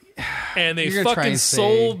 And they You're gonna try fucking and say-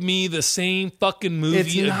 sold me the same fucking movie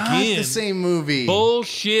It's not again. the same movie.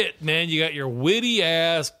 Bullshit, man. You got your witty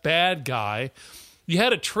ass bad guy. You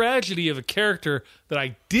had a tragedy of a character that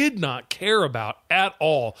I did not care about at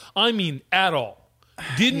all. I mean, at all.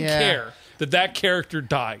 Didn't Yeah. care that character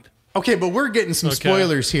died. Okay, but we're getting some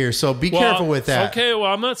spoilers here, so be careful with that. Okay, well,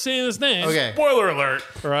 I'm not saying his name. Okay. Spoiler alert.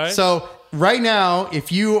 Right? So right now, if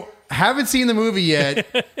you haven't seen the movie yet,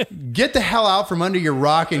 get the hell out from under your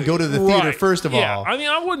rock and go to the theater Right. first of Yeah, all. I mean,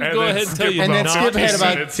 I wouldn't And go then ahead and skip tell you and then not skip to ahead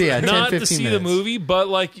see about it. 10, not 15 to see minutes. the movie, but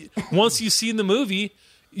like once you've seen the movie,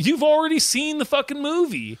 you've already seen the fucking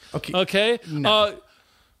movie. Okay.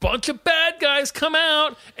 Bunch of bad guys come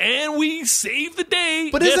out and we save the day.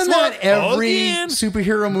 But Guess isn't what? that every Again,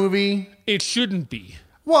 superhero movie? it shouldn't be.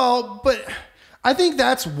 Well, but I think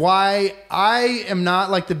that's why I am not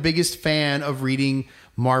like the biggest fan of reading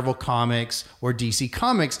Marvel comics or DC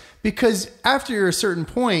comics, because after a certain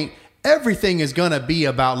point, everything is going to be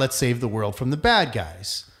about let's save the world from the bad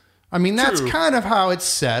guys. I mean, that's True. kind of how it's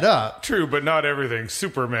set up. True, but not everything.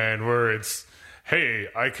 Superman, where it's, hey,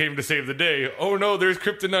 I came to save the day. Oh no, there's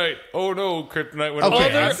kryptonite. Oh no, kryptonite went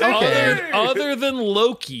Okay, away. okay. Other than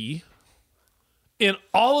Loki, in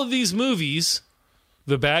all of these movies,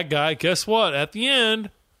 the bad guy, guess what? At the end,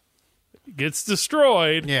 gets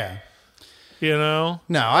destroyed. Yeah. You know?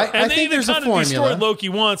 No, I And they think even there's a kind of formula. destroyed Loki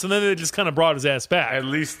once, and then they just kind of brought his ass back. At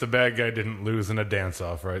least the bad guy didn't lose in a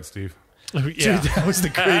dance-off, right, Steve? Yeah. Dude, that was the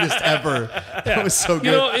greatest ever. That was so good.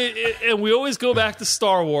 You know, and we always go back to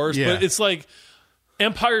Star Wars, Yeah. but it's like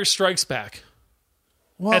Empire Strikes Back.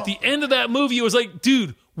 Well, At the end of that movie, it was like,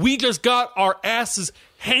 dude, we just got our asses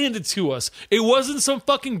handed to us. It wasn't some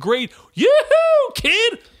fucking great, yoo-hoo,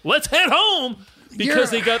 kid, let's head home.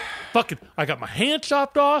 Because they got fucking, I got my hand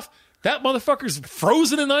chopped off. That motherfucker's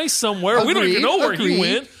frozen in ice somewhere. We don't even know where he Agreed.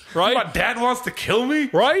 went, right? My dad wants to kill me?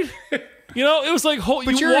 Right? You know, it was like But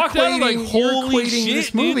you you're walked out like, equating- you're holy equating shit, this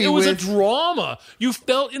dude. movie It was a with- drama. You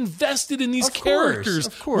felt invested in these Of course, characters.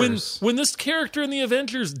 of course. When this character in the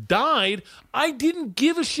Avengers died, I didn't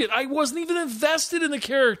give a shit. I wasn't even invested in the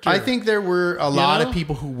character. I think there were a lot know? of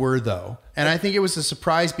people who were, though. And I think it was a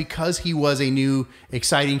surprise because he was a new,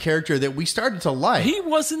 exciting character that we started to like. he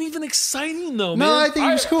wasn't even exciting though, No, man. I think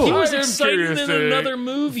he was cool. He was I am exciting curious in to another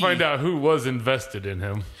movie. Find out who was invested in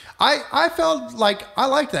him. I felt like I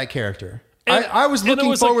liked that character. And- I was and it looking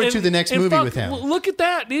was like- forward and- to the next and movie fuck, with him. Look at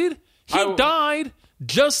that, dude. He died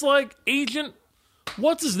just like Agent.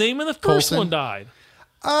 What's his name in the first Coulson? one died?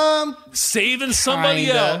 Saving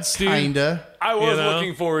somebody else, dude. Kinda. I was You know?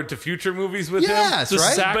 looking forward to future movies with Yes, The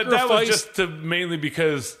right? sac- him, but that was Sacrifice- just mainly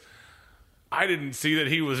because I didn't see that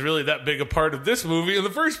he was really that big a part of this movie in the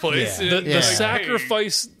first place. Yeah. The Yeah.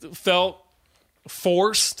 sacrifice felt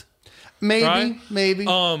forced, Maybe, right? maybe.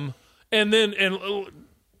 and then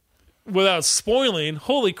without spoiling,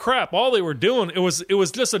 holy crap! All they were doing it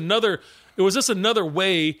was just another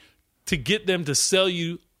way to get them to sell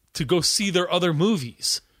you to go see their other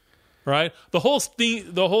movies, right? The whole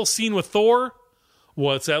scene with Thor.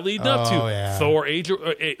 What's that leading up to? Oh, yeah. Thor,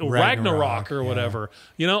 Ragnarok, or whatever.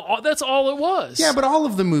 You know, that's all it was. Yeah, but all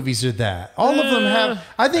of the movies are that. All of them have.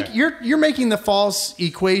 I think you're making the false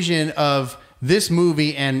equation of this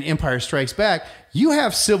movie and Empire Strikes Back. You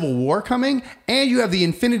have Civil War coming, and you have the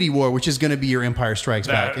Infinity War, which is going to be your Empire Strikes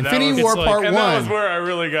Back. That Infinity was- War it's like- Part And that was One. where I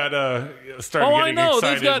really got started Oh, I getting know.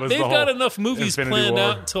 excited. They've got enough movies Infinity planned War.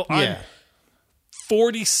 out until I'm Yeah,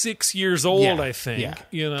 46 years old, Yeah, I think. yeah.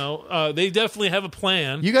 You know, they definitely have a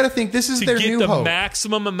plan you got to think this is to their get new the hope.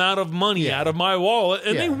 maximum amount of money Yeah. out of my wallet,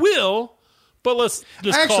 and Yeah. they will. But let's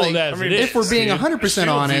just call Actually, it as I mean, it is. if we're being dude. 100% Shield's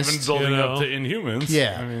honest, even building you know? up to Inhumans.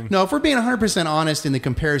 Yeah. I mean, No, if we're being 100% honest in the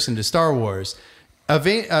comparison to Star Wars,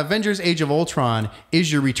 Avengers Age of Ultron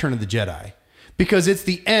is your Return of the Jedi because it's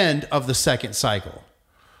the end of the second cycle.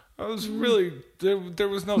 I was really there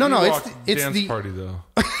was no No, Ewok it's dance the- party though.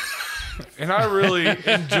 And I really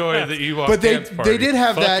enjoy the Ewok But dance party. they did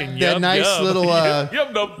have that Fucking nice yub. little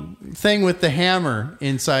Yep, nope. thing with the hammer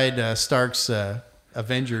inside Stark's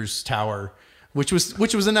Avengers Tower, which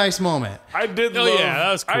was a nice moment. I did Oh, love. yeah,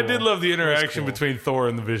 that was I cool. did love the interaction cool. between Thor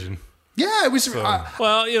and the Vision. Yeah, it was.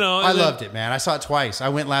 Well, you know, I loved it, man. I saw it twice. I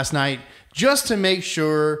went last night just to make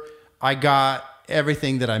sure I got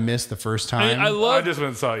everything that I missed the first time. I love. I just went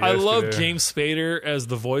and saw it I love yesterday. James Spader as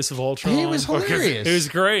the voice of Ultron. He was hilarious. It was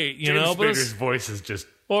great, you James know. But Spader's voice is just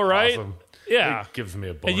all right. awesome. Yeah. It gives me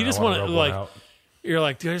a boner. And you just I want wanna to rub one like. out. You're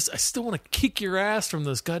like, dude, I still want to kick your ass from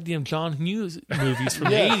those goddamn John Hughes movies from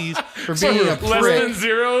the 80s. for being a Less prick. than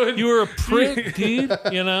zero. You were a prick, dude,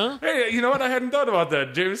 you know? Hey, you know what? I hadn't thought about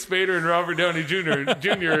that. James Spader and Robert Downey Jr.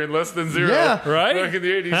 in Less Than Zero. Yeah. Right? Back in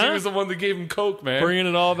the 80s. Huh? He was the one that gave him Coke, man. Bringing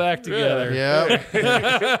it all back together.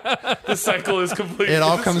 Yeah, The cycle is complete. it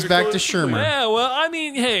all The comes circle back to is Shermer. Yeah, well, I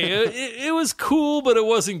mean, hey, it was cool, but it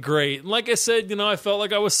wasn't great. And like I said, you know, I felt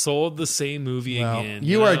like I was sold the same movie Well, again.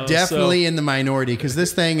 you are know? definitely So- in the minority because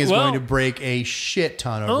this thing is Well- going to break a shit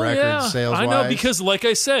ton of Oh, records yeah. sales. I know, because like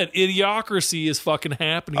I said, idiocracy is fucking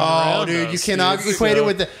happening. Oh, around dude, us, you cannot dude. equate So- it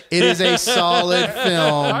with the. It is a solid I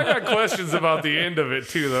film. got questions about the end of it,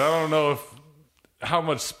 too, that I don't know how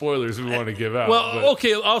much spoilers we want to give out. Well, but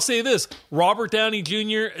okay, I'll say this: Robert Downey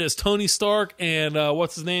Jr. as Tony Stark, and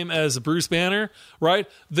what's his name as Bruce Banner, right?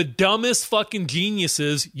 The dumbest fucking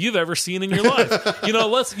geniuses you've ever seen in your life. You know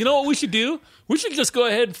what we should do? We should just go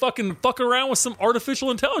ahead and fuck around with some artificial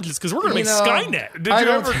intelligence because we're gonna make Skynet. Did I you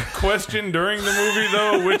don't- ever question during the movie,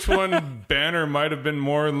 though, which one Banner might have been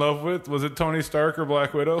more in love with? Was it Tony Stark or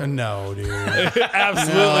Black Widow? No, dude.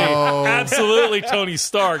 Absolutely, Tony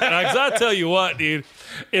Stark. And I'll tell you what, dude.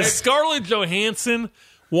 If Scarlett Johansson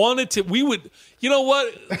wanted to, we would. You know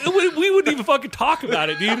what? We wouldn't even fucking talk about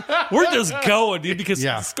it, dude. We're just going, dude, because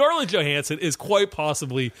Yeah. Scarlett Johansson is quite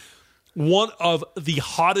possibly one of the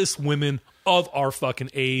hottest women of our fucking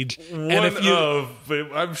age.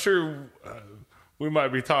 But I'm sure we might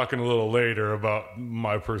be talking a little later about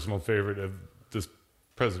my personal favorite of this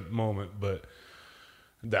present moment, but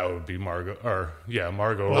that would be Margot.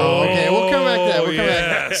 Margot. Okay, we'll come back to that. We'll come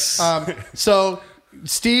yes. back. So,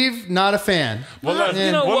 Steve, not a fan. One last,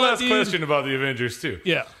 you know one what, last dude? question about the Avengers, too.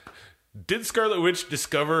 Yeah. Did Scarlet Witch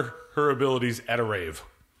discover her abilities at a rave?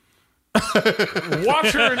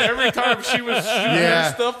 Watch her, and every time she was shooting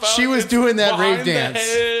her stuff out, she was it's doing that behind rave the dance.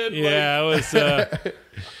 head, like- Yeah, it was.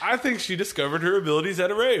 I think she discovered her abilities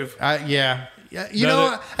at a rave. Yeah. You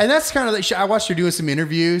No, know, and that's kind of like, I watched her doing some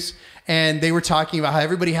interviews, and they were talking about how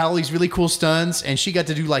everybody had all these really cool stunts, and she got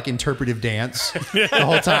to do like interpretive dance the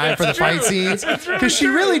whole time for the fight scenes because she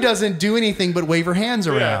really doesn't do anything but wave her hands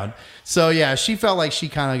around. So yeah, she felt like she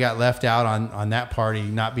kind of got left out on that party,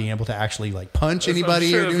 not being able to actually like punch anybody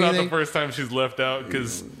I'm sure or do it's not anything. the first time she's left out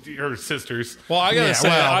because her sisters. Well, I gotta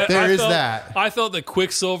say, there is felt, that. I felt that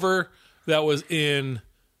Quicksilver that was in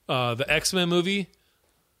the X-Men movie,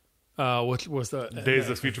 which was the Days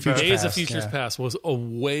of Future Past. Days of Past, Futures yeah. Past, was a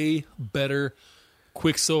way better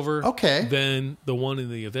Quicksilver than the one in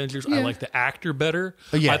the Avengers. I like the actor better.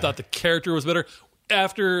 Yeah. I thought the character was better.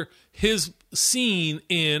 After his scene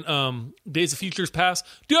in Days of Futures Past,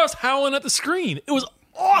 dude, I was howling at the screen. It was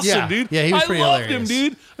awesome, Yeah. dude. Yeah, he was I pretty loved hilarious. him,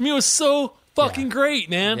 dude. I mean, it was so fucking great,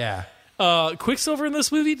 man. Yeah. Quicksilver in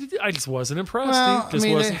this movie, I just wasn't impressed. Well, dude. Just I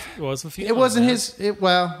mean, wasn't feeling It wasn't man. his.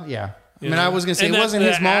 Yeah. I mean, know? I was gonna say And it wasn't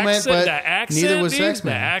his moment, but the accent, neither was dude,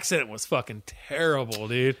 X-Men. The accent was fucking terrible,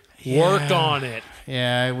 dude. Worked on it.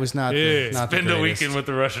 Yeah, it was not. Dude, Not Spend the a greatest. weekend with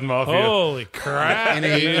the Russian mafia. Holy crap, In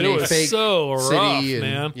a dude. It was fake so rough, city and-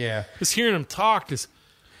 man. yeah. Just hearing him talk just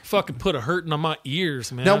fucking put a hurting on my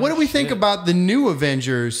ears, man. Now, what do we think Shit. about the new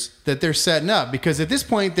Avengers that they're setting up? Because at this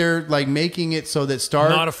point, they're like making it so that Stark.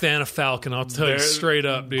 Not a fan of Falcon, I'll tell you There- straight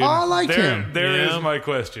up, dude. Oh, I like him. There Yeah. is my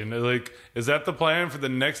question. Like, is that the plan for the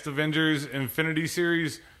next Avengers Infinity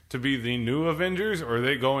series to be the new Avengers, or are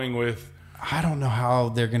they going with? I don't know how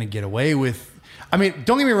they're going to get away with. I mean,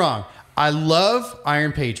 don't get me wrong. I love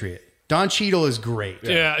Iron Patriot. Don Cheadle is great.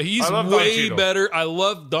 Yeah, he's I love Don way Cheadle. better. I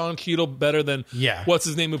love Don Cheadle better than Yeah. what's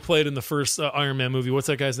his name who played in the first Iron Man movie. What's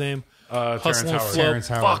that guy's name? Terrence Hustle and Howard. Flow. Terrence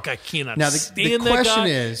Howard. Fuck, I cannot Now, the stand that question guy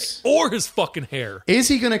is- or his fucking hair. Is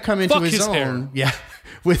he going to come into Fuck his his own? hair. Yeah,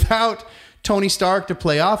 without Tony Stark to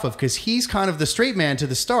play off of, because he's kind of the straight man to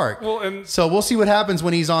the Stark. Well, and- so we'll see what happens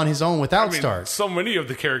when he's on his own without I mean, Stark. so many of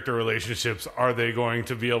the character relationships are they going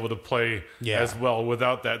to be able to play Yeah. as well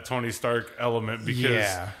without that Tony Stark element? Because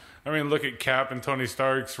Yeah. I mean, look at Cap and Tony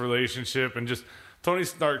Stark's relationship, and just Tony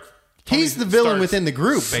Stark. He's the villain within the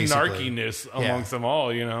group, basically. Snarkiness amongst them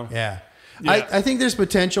all, you know. Yeah. Yeah. I think there's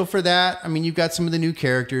potential for that. I mean, you've got some of the new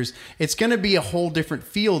characters. It's going to be a whole different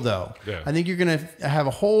feel, though. Yeah. I think you're going to have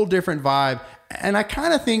a whole different vibe. And I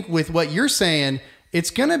kind of think with what you're saying, it's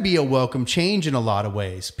going to be a welcome change in a lot of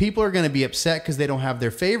ways. People are going to be upset because they don't have their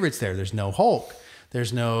favorites there. There's no Hulk.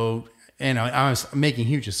 There's no, and I was making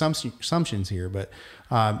huge assumptions here, but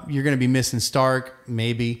you're going to be missing Stark,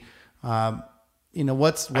 maybe.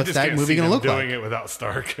 What's I just that can't movie see going to them look doing like? it without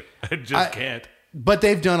Stark. I just can't. But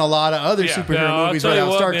they've done a lot of other Yeah. superhero Now, I'll movies tell you without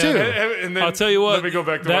what, Stark man. too. And then I'll tell you what. Let me go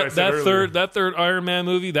back to what I said earlier. that third Iron Man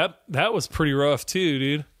movie that was pretty rough too,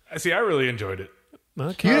 dude. See, I really enjoyed it.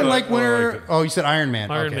 Okay. You didn't like I Winter? liked it. Oh, you said Iron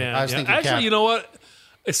Man. Iron Okay. Man. I was yeah. thinking Actually, Cap. you know what?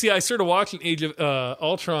 See, I started watching Age of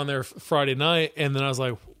Ultron there Friday night, and then I was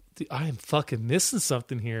like, dude, I am fucking missing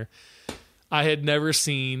something here. I had never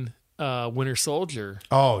seen Winter Soldier.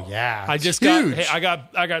 Oh yeah, I It's just huge. I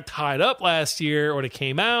got tied up last year when it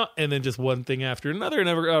came out, and then just one thing after another. I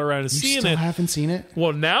never got around to You seeing still it. haven't seen it?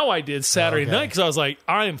 Well, now I did Saturday Okay. night because I was like,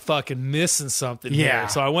 I am fucking missing something Yeah. here.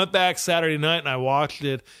 So I went back Saturday night and I watched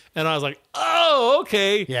it, and I was like, oh,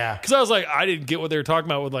 okay. Yeah. Because I was like, I didn't get what they were talking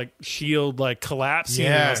about with like S.H.I.E.L.D. like collapsing.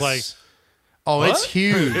 And I was like, oh, it's what?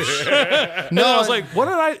 huge. and I was like, what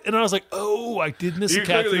did I? And I was like, oh, I did miss a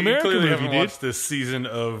Captain America clearly movie, haven't dude. watched this season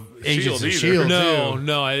of Agents S.H.I.E.L.D. of either. S.H.I.E.L.D. No, too.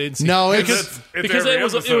 no, I didn't see No, it. it's Because every it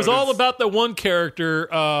was episode, all it's about the one character.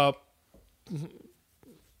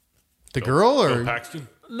 the girl Bill or Paxton.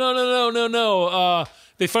 No.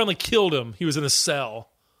 They finally killed him. He was in a cell.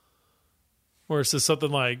 Where it says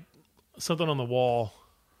something like something on the wall.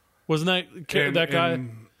 Wasn't that guy?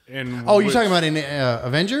 oh, you're talking about in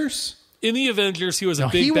Avengers? In the Avengers, he was a No,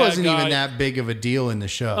 big he bad wasn't guy. even that big of a deal in the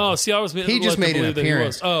show. Oh, see, I was He just made an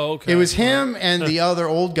appearance. Oh, okay. It was him and the other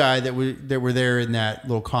old guy that were there in that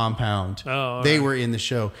little compound. Oh, all they right. were in the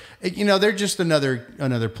show. They're just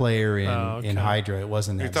another player in okay. Hydra. It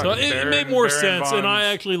wasn't that. So big. it made more sense, and I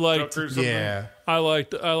actually liked. Yeah. I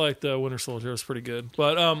liked the Winter Soldier. It was pretty good.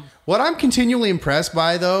 But What I'm continually impressed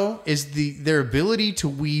by, though, is their ability to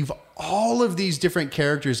weave all of these different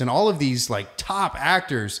characters and all of these like top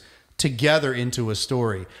actors together into a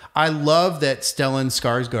story. I love that Stellan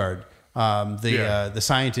Skarsgård, the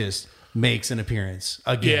scientist, makes an appearance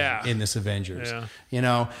again in this Avengers.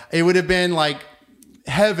 Yeah. It would have been like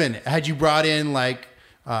heaven had you brought in like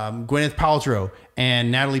Gwyneth Paltrow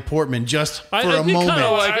and Natalie Portman just for a moment.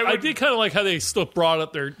 I did kind of like how they still brought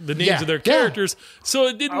up the names Yeah, of their yeah. characters, so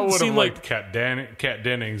it I didn't would seem have like liked Kat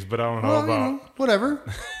Dennings, but I don't know Well, about. whatever.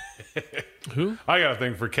 who. I got a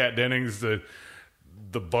thing for Kat Dennings, the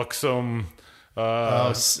buxom Sif.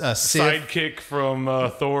 sidekick from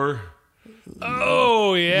Thor.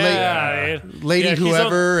 Oh yeah, Lady Yeah, he's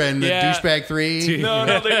whoever on- and the yeah. douchebag 3. Dude. No,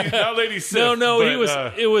 not Lady Sif. No, but, he was.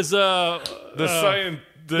 It was the science.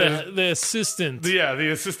 the assistant.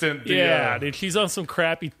 The assistant. Dude, she's on some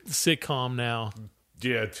crappy sitcom now.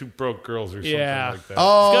 Yeah, Two Broke Girls or something Yeah. like that.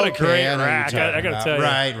 Oh, It's got a okay, great I know what you're rack. talking I gotta about. tell you.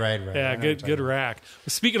 Right. Yeah, I know what you're good rack.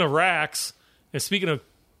 Speaking of racks, and speaking of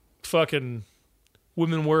fucking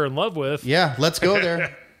women we're in love with, Yeah, let's go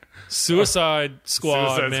there. Suicide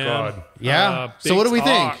Squad, Suicide man. Squad. Yeah. So big what do we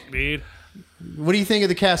talk, think? dude? What do you think of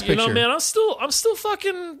the cast You picture? know, man, I'm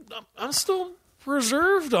still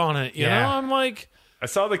reserved on it. You Yeah. know, I'm like, I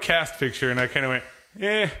saw the cast picture and I kind of went,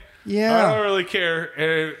 Yeah. I don't really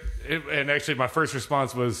care. And actually, my first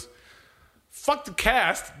response was, fuck the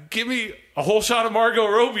cast. Give me a whole shot of Margot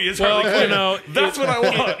Robbie as Harley well, Quinn. you know, That's what I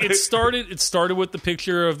want. It started with the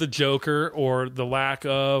picture of the Joker or the lack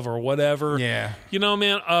of or whatever. Yeah. You know,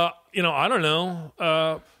 man. I don't know.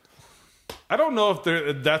 I don't know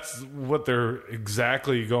if that's what they're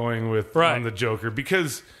exactly going with Right. on the Joker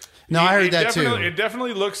because No, I heard that too. It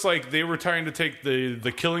definitely looks like they were trying to take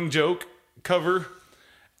the Killing Joke cover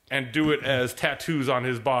and do it as tattoos on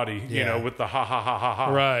his body, you Yeah. know, with the ha ha ha ha ha.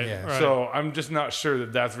 Right. Yeah. Right. So I'm just not sure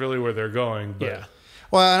that that's really where they're going. But yeah.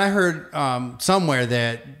 Well, and I heard somewhere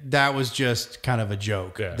that was just kind of a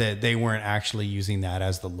joke, Yeah. that they weren't actually using that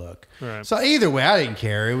as the look. Right. So either way, I didn't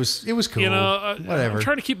care. It was cool. You know, whatever. I'm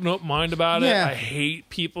trying to keep an open mind about it. Yeah. I hate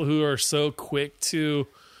people who are so quick to,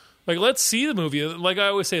 like, let's see the movie. Like I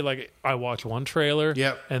always say, like, I watch one trailer,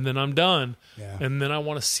 Yep. and then I'm done. Yeah. And then I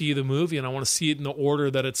want to see the movie, and I want to see it in the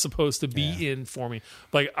order that it's supposed to be in for me.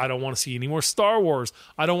 Like, I don't want to see any more Star Wars.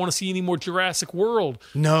 I don't want to see any more Jurassic World.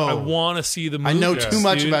 No. I want to see the movie. I know too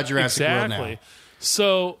much dude. about Jurassic World now. Exactly.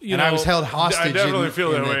 So, you and know, I was held hostage. I definitely in,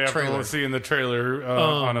 feel in that the way after trailer. seeing the trailer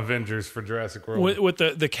on Avengers for Jurassic World. with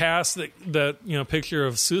the cast that picture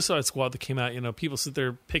of Suicide Squad that came out, people sit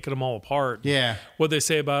there picking them all apart. Yeah. What they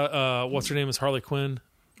say about what's her name is Harley Quinn?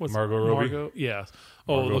 What's Margot Robbie? Yeah.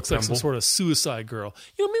 Oh, Margot it looks like some Tremble? sort of suicide girl.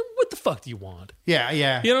 I mean, what the fuck do you want? Yeah.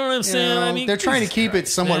 You know what I'm saying? I mean, they're trying to Jesus keep it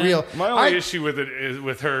Christ, somewhat man. real. My only issue with it is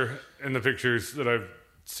with her in the pictures that I've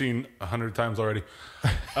seen 100 times already.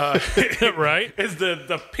 Right? Is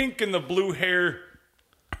the pink and the blue hair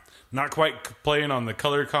not quite playing on the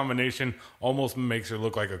color combination? Almost makes her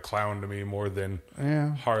look like a clown to me more than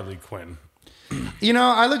Harley Quinn. You know,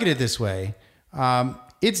 I look at it this way.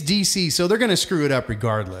 It's DC, so they're going to screw it up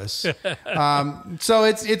regardless. So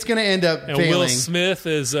it's going to end up And failing. Will Smith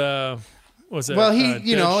is what's that? Well, as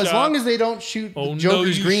Deadshot. long as they don't shoot Oh, the no,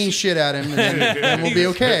 Joker's you green shit at him, then we'll be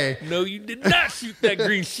okay. No, you did not shoot that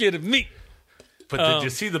green shit at me. But did you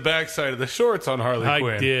see the backside of the shorts on Harley I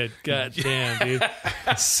Quinn? did. God damn, dude.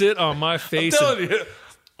 Sit on my face and Telling you,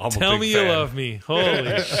 I'm a tell big me fan. you love me.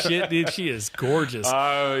 Holy shit, dude. She is gorgeous.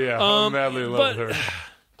 Oh yeah, I madly love her.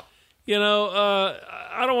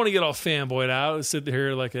 I don't want to get all fanboyed out, sit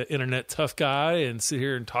here like an internet tough guy and sit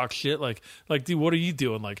here and talk shit. Like, dude, what are you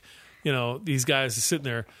doing? Like, these guys are sitting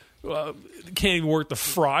there, can't even work the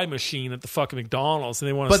fry machine at the fucking McDonald's, and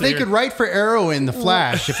they want to. But they could write for Arrow in the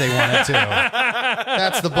Flash if they wanted to.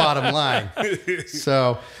 That's the bottom line.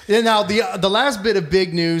 So now the last bit of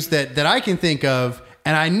big news that I can think of,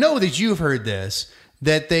 and I know that you've heard this,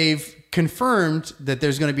 that they've confirmed that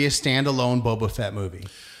there's going to be a standalone Boba Fett movie.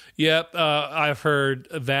 Yep, I've heard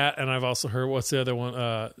that, and I've also heard what's the other one?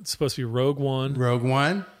 It's supposed to be Rogue One. Rogue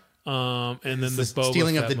One. And then the Boba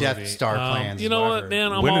stealing Fett of the Death movie. Star plans, You know whatever. what,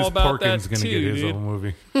 man? I'm When all is about Porkins that going to too, get his dude. own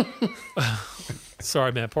movie?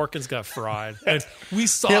 Sorry, man. Porkins got fried, and we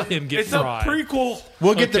saw him get It's fried. a prequel.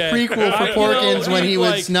 We'll get the Okay. prequel for I- Porkins when he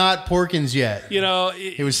was like- not Porkins yet.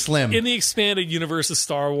 He was slim. In the expanded universe of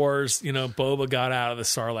Star Wars, Boba got out of the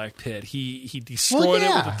Sarlacc pit. He destroyed Well, it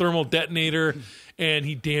yeah. with a thermal detonator, and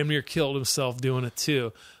he damn near killed himself doing it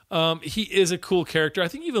too. He is a cool character. I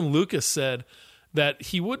think even Lucas said that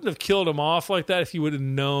he wouldn't have killed him off like that if he would have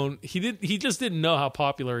known. He just didn't know how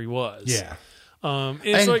popular he was. Yeah. and And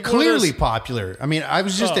it's like one of clearly those- popular. I mean, I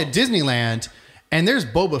was just at Disneyland, and there's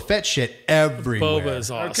Boba Fett shit everywhere. Boba is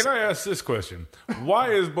awesome. Can I ask this question? Why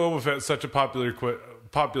is Boba Fett such a popular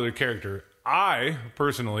character? I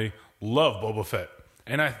personally love Boba Fett,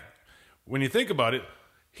 and when you think about it,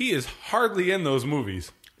 he is hardly in those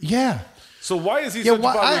movies. Yeah. So why is he Yeah, such a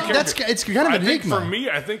why- popular I- character? it's kind of I an think enigma. for me,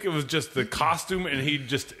 I think it was just the costume, and he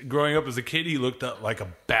just growing up as a kid, he looked up like a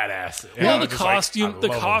badass. And I Well, was the just like, costume, I the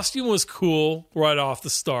love him. costume was cool right off the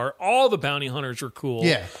start. All the bounty hunters were cool.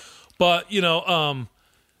 Yeah. But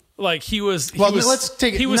like he was. Well, he was, let's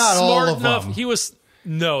take it- He was not all smart of enough. them. He was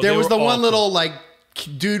no. There they was were the all one cool. little, like,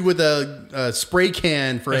 dude with a spray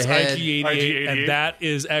can for It's a head. IG-88, IG-88. and that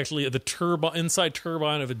is actually the inside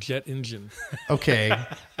turbine of a jet engine. Okay,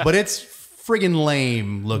 but it's friggin'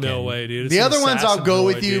 lame looking. No way, dude. It's The an other ones I'll assassin go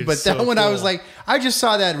with droid, you, dude. but that So one I was cool. like, I just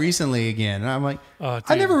saw that recently again, and I'm like, Oh, I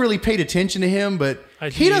dude. never really paid attention to him, but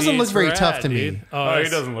he doesn't look 88's very rad, tough to dude. me. Oh, he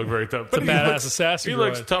that's- doesn't look very tough. a But badass looks, assassin He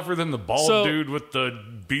looks droid. tougher than the bald So- dude with the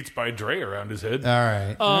Beats by Dre around his head. All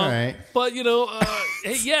right, all right. But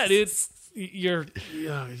hey, yeah, dude. You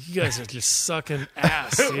guys are just sucking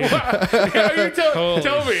ass, dude. Holy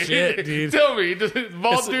tell me, shit, dude. tell me,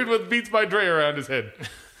 bald dude with Beats by Dre around his head.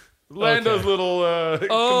 Lando's Okay. little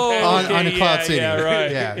Oh, On the Cloud yeah, City. yeah,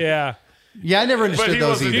 right, Yeah. Yeah, I never But understood he those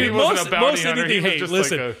wasn't- either. he wasn't a bounty most hunter. He anything. was Hey, just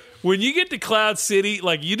listen. like when you get to Cloud City,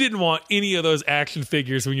 like you didn't want any of those action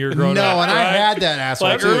figures when you were growing No, up. and I right? had that asshole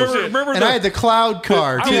Like too. remember and the, I had the Cloud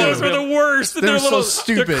car Dude, too. those were the worst. They They're were so little,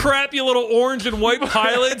 stupid. The crappy little orange and white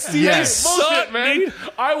pilots. Dude, Yes. they bullshit, suck, man. dude.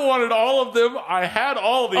 I wanted all of them. I had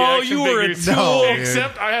all the Oh, action you were a figures. tool. No, dude.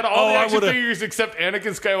 except I had all the I action would've- figures except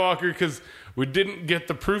Anakin Skywalker because we didn't get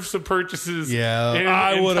the proofs of purchases. Yeah. in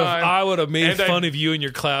I in would time. have made And I- fun of you and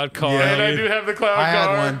your Cloud car. Yeah. And I dude. do have the cloud I had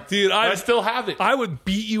car. one. Dude, I still have it. I would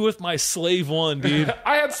beat you with my Slave One, dude.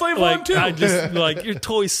 I had Slave One Like too. I just like your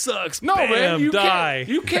toy sucks. no, Bam, man, you die.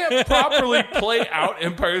 can't properly play out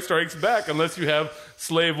Empire Strikes Back unless you have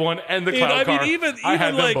Slave One and the Dude, cloud I mean, car. even I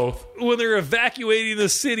had them like both. when they're evacuating the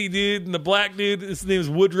city, dude, and the black dude, his name is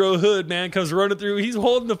Woodrow Hood, man, comes running through. He's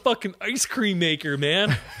holding the fucking ice cream maker,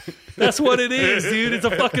 man. That's what it is, dude. It's a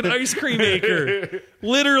fucking ice cream maker,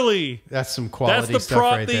 literally. That's some quality That's the stuff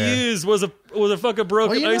prop right they there. used was a fucking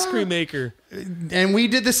broken Well, you ice know- cream maker. And we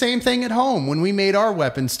did the same thing at home when we made our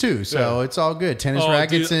weapons too. So Yeah. it's all good. Tennis Oh,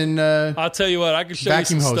 rackets dude. and I'll tell you what, I can show you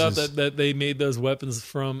some Vacuum stuff hoses. that they made those weapons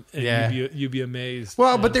from, and Yeah. you'd be amazed.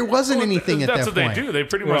 well, but there wasn't anything at That's that what point. they do. They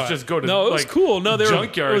pretty much Right. just go to No, it was cool. No, they were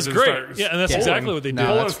junkyards it was and great. start Yeah, and that's pulling- exactly what they No, did.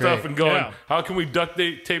 pulling that's stuff great. and going, Yeah. how can we duct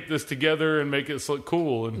tape this together and make it look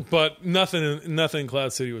cool? And But nothing in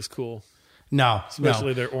Cloud City was cool. No, Especially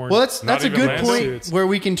no. their orange- Well, that's Not a even good Lance point suits. where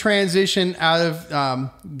we can transition out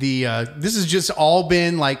of this has just all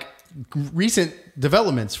been like recent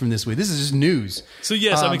developments from this week. This is just news. So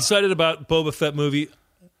yes, I'm excited about Boba Fett movie.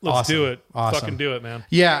 Let's Awesome. do it. Awesome. Fucking do it, man.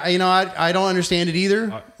 Yeah, I don't understand it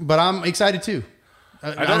either, but I'm excited too. I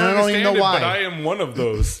don't even understand know it, why. but I am one of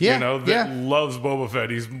those, Yeah, that yeah. loves Boba Fett.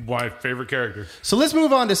 He's my favorite character. So let's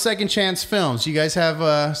move on to second chance films. You guys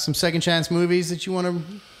have some second chance movies that you want to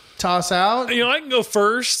toss out? You know, I can go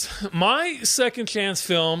first. My second chance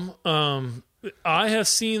film. I have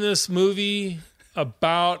seen this movie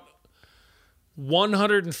about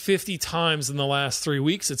 150 times in the last 3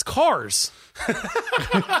 weeks. It's Cars.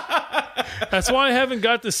 That's why I haven't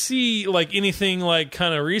got to see like anything like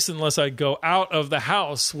kind of recent unless I go out of the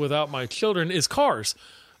house without my children. Is Cars.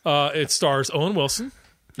 It stars Owen Wilson,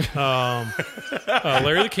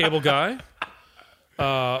 Larry the Cable Guy,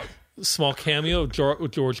 small cameo of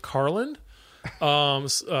George Carlin,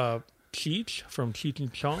 Cheech from Cheech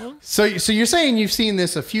and Chong. So you're saying you've seen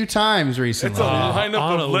this a few times recently? It's a lineup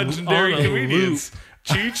on of a- legendary on a comedians.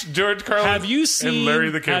 Cheech, George Carlin, Have you seen? and Larry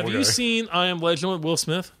the Cable Have Guy. you seen I Am Legend with Will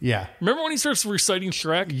Smith? Yeah. Remember when he starts reciting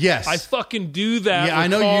Shrek? Yes. I fucking do that. Yeah, I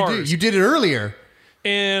with know you do. Cars. You did it earlier.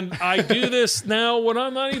 And I do this now when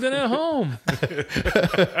I'm not even at home.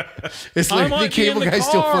 It's I like might the be cable in the guy's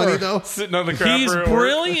still car. funny though. Sitting on the crapper He's at work.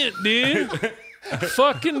 brilliant, dude.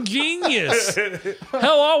 Fucking genius.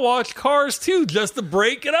 Hell, I'll watch Cars too just to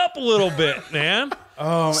break it up a little bit, man.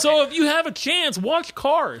 Oh, So if you have a chance, watch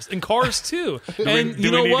Cars and Cars 2. And Do you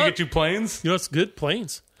know we need what? to get you planes? You know what's good?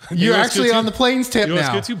 Planes. you're You know what's actually good on too? the planes tip You know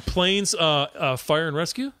now. what's good too? Planes, Fire and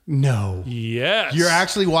Rescue. No, Yes. you're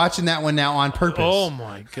actually watching that one now on purpose. Oh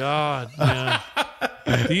my god, man!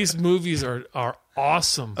 These movies are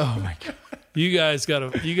awesome. Oh my god! You guys gotta.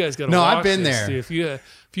 No, watch I've been this, there. dude.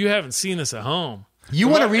 If you haven't seen this at home, You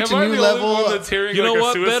want to reach Am a I new the only level? one that's hearing You know like what?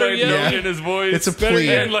 a suicide Better yet- note in his voice. It's a plea.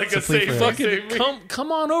 And like It's a plea save, for fucking save me.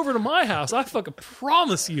 come on over to my house. I fucking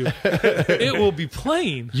promise you, it will be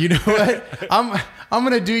playing. You know what? I'm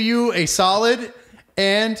gonna do you a solid,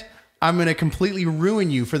 and I'm gonna completely ruin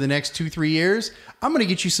you for the next 2-3 years. I'm gonna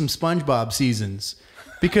get you some SpongeBob seasons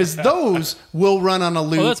because those will run on a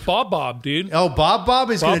loop. Oh, that's Bob, dude. Oh, Bob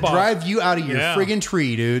is going to Bob. drive you out of your Yeah. friggin'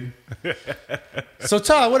 tree, dude. So,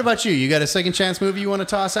 Todd, what about you? You got a second chance movie you want to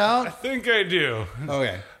toss out? I think I do.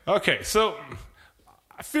 Okay. Okay, so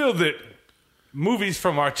I feel that movies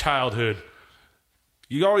from our childhood,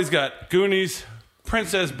 you always got Goonies,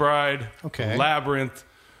 Princess Bride, Okay. Labyrinth,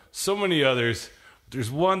 so many others.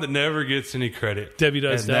 There's one that never gets any credit. Debbie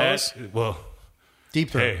Does And that- Dallas? Well,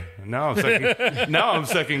 Deep Throat. Hey, now I'm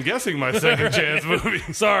second guessing my Second Chance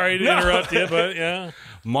movie. Sorry to interrupt you, but yeah.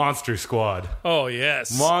 Monster Squad. Oh,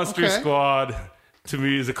 yes. Monster Okay. Squad to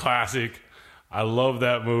me is a classic. I love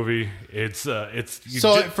that movie. It's So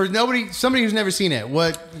for somebody who's never seen it,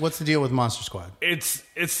 what's the deal with Monster Squad? it's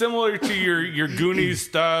similar to your Goonies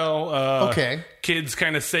style. Okay. Kids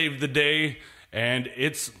kind of save the day, and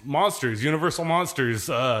it's monsters, universal monsters.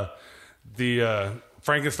 The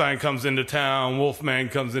Frankenstein comes into town, Wolfman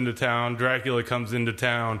comes into town, Dracula comes into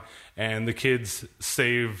town, and the kids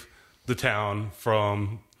save the town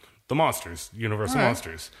from the monsters, universal All right.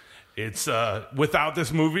 monsters. It's without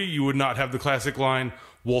this movie, you would not have the classic line,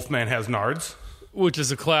 Wolfman has nards. Which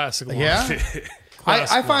is a classic one. Yeah.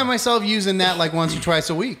 I find myself using that like once or twice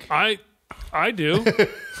a week. I do.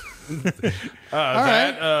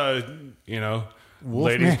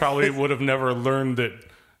 Ladies probably would have never learned that,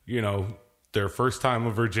 their first time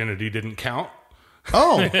of virginity didn't count.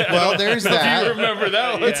 Oh, well, there's that. You remember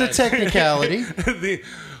that one? It's a technicality.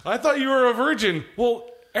 I thought you were a virgin. Well,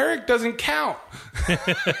 Eric doesn't count.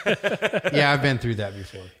 Yeah, I've been through that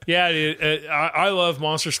before. Yeah, dude, I love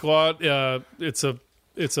Monster Squad. It's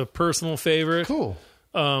a personal favorite. Cool.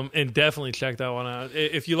 And definitely check that one out.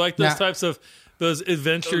 If you like those Now- types of those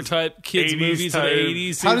adventure type kids 80s movies type- in the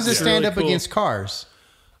 80s. How does it it's stand really up cool. against Cars?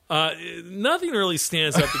 Nothing really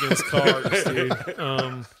stands up against Cars, dude.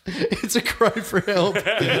 It's a cry for help.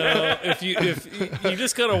 If you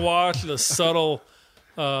just gotta watch the subtle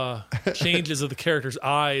changes of the character's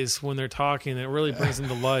eyes when they're talking, it really brings them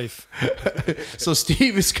to life. So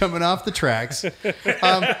Steve is coming off the tracks.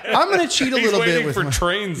 I'm going to cheat a He's little bit waiting with for my-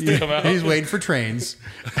 trains to come out. He's waiting for trains.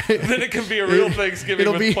 Then it can be a real Thanksgiving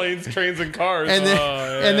It'll with be- planes, trains, and cars. And then,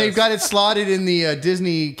 yes. and they've got it slotted in the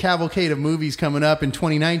Disney cavalcade of movies coming up in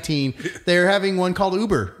 2019. They're having one called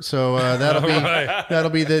Uber, so that'll be right.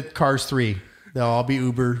 that'll be the Cars 3. They'll all be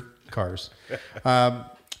Uber cars.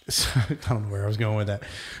 So, I don't know where I was going with that.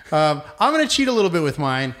 I'm going to cheat a little bit with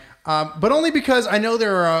mine, but only because I know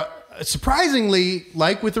there are surprisingly,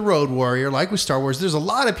 like with the Road Warrior, like with Star Wars, there's a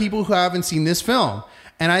lot of people who haven't seen this film,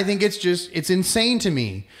 and I think it's insane to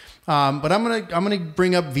me. But I'm gonna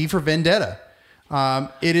bring up V for Vendetta.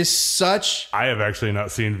 It is such. I have actually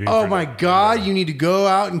not seen V. Oh for my Vendetta. God! You need to go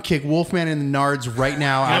out and kick Wolfman in the nards right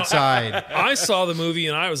now outside, I saw the movie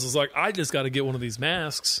and I was just like, I just got to get one of these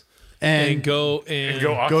masks and and go go to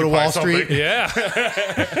occupy Wall something. Street.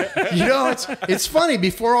 Yeah, You know, it's funny.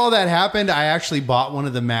 Before all that happened, I actually bought one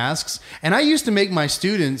of the masks, and I used to make my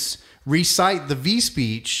students recite the V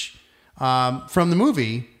speech from the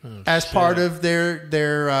movie as part of their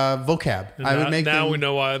vocab. I would make now them. we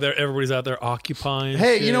know why everybody's out there occupying.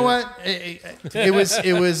 Hey, shit. you know what?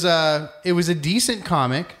 It was a decent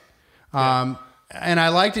comic, and I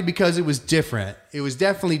liked it because it was different. It was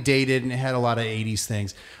definitely dated and it had a lot of 80s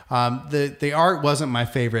things. The art wasn't my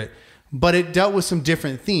favorite, but it dealt with some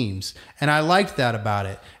different themes, and I liked that about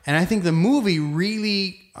it. And I think the movie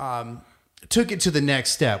really took it to the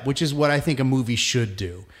next step, which is what I think a movie should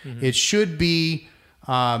do. Mm-hmm. It should be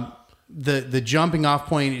the jumping off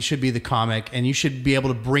point. It should be the comic, and you should be able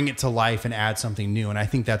to bring it to life and add something new. And I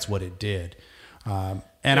think that's what it did.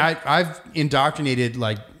 I've indoctrinated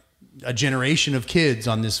like a generation of kids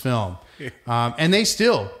on this film, and they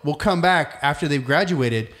still will come back after they've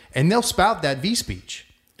graduated and they'll spout that V speech.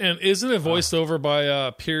 And isn't it voiced over by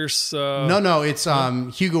Pierce? No, it's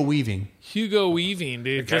Hugo Weaving. Hugo Weaving,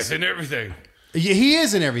 dude. Guy's in everything. Yeah, he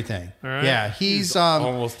is in everything. right. Yeah, he's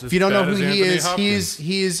almost if you don't know as who bad he as is, Anthony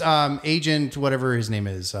he is Agent whatever his name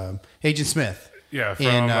is, Agent Smith. Yeah, from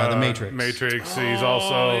in the Matrix. Matrix. He's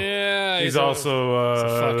also yeah, he's also he's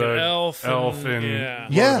a fucking elf in yeah.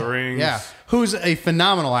 Lord of the Rings. Yeah, who's a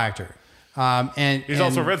phenomenal actor. And He's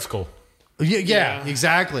also Red Skull. Yeah,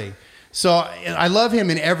 exactly. So I love him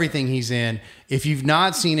in everything he's in. If you've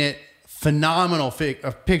not seen it, phenomenal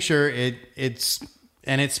picture.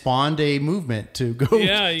 It spawned a movement to go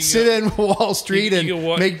sit in Wall Street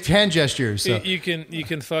and make hand gestures. So. You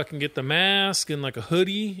can fucking get the mask and like a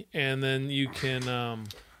hoodie, and then you can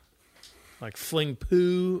like fling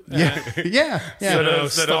poo. Yeah. Starbucks.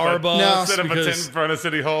 Instead of a tent in front of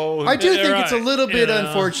City Hall. I do think Right. it's a little bit Yeah.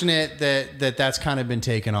 unfortunate that's kind of been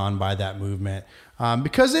taken on by that movement.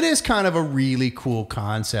 Because it is kind of a really cool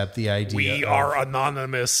concept, the idea. We are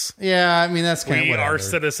anonymous. Yeah, I mean, that's kind of We whatever. are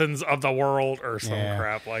citizens of the world, or some Yeah.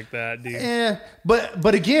 crap like that, dude. Yeah,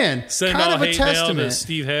 but again, Send kind all of a hate mail to testament.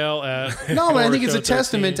 Steve Hale at No, but I think it's a Show 13.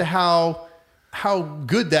 testament to how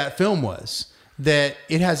good that film was. That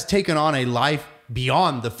it has taken on a life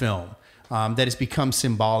beyond the film. that has become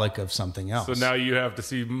symbolic of something else. So now you have to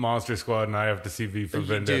see Monster Squad, and I have to see V for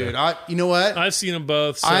Vendetta. Dude, you know what? I've seen them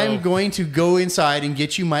both. So. I'm going to go inside and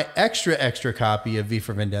get you my extra copy of V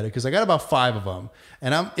for Vendetta because I got about 5 of them,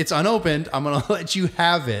 and it's unopened. I'm going to let you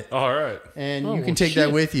have it, All right. and you can take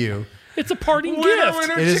that with you. It's a parting Winner, gift.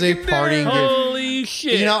 winner, It is a chicken parting dinner. gift. Holy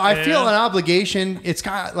shit! You know, I man. feel an obligation. It's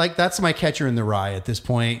kind of like that's my catcher in the rye at this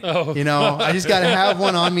point. Oh. You know, I just got to have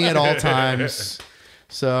one on me at all times.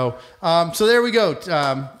 So there we go.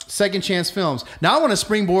 Second Chance Films. Now I want to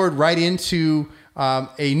springboard right into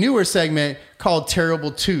a newer segment called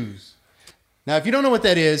Terrible Twos. Now, if you don't know what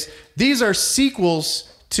that is, these are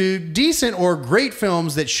sequels to decent or great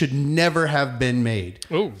films that should never have been made.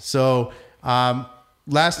 Ooh. So,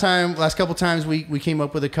 last couple times we came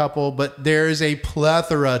up with a couple, but there's a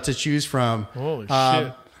plethora to choose from. Holy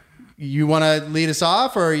shit! You want to lead us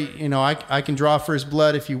off, or you know, I can draw first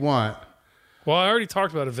blood if you want. Well, I already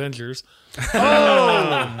talked about Avengers.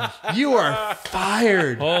 You are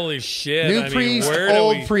fired. Holy shit! New I mean, priest, where do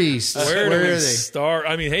old we- priest. Where do are we they? start?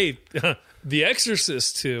 I mean, hey, The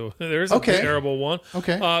Exorcist 2. There's a Okay. terrible one.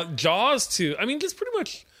 Okay. Jaws 2. I mean, just pretty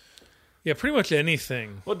much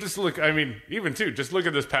anything. Well, just look. I mean, even too. Just look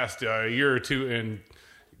at this past year or two in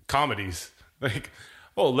comedies. Like,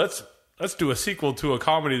 let's do a sequel to a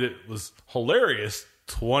comedy that was hilarious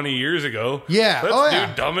 20 years ago. Yeah. Let's Yeah.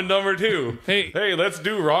 do Dumb and Dumber 2. Hey. let's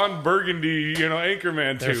do Ron Burgundy.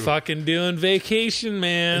 Anchorman 2. They're fucking doing Vacation,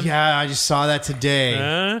 man. Yeah, I just saw that today,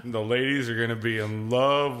 Huh? The ladies are gonna be in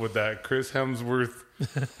love with that Chris Hemsworth.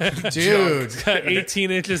 dude. Got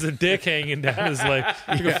 18 inches of dick hanging down his leg.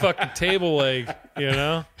 Like a fucking table leg,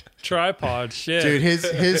 Tripod shit. Dude,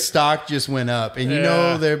 his stock just went up, and you Yeah.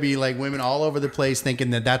 know there'd be like women all over the place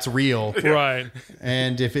thinking that that's real, Right.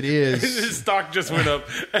 and if it is, His stock just went up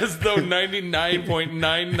as though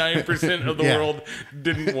 99.99% of the Yeah. world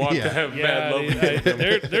didn't want Yeah. to have Yeah, bad love.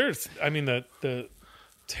 dude, there's, I mean, the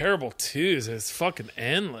terrible twos is fucking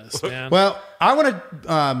endless, man. well, I want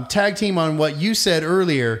to tag team on what you said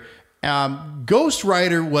earlier. Ghost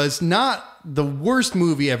Rider was not the worst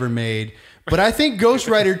movie ever made, but I think Ghost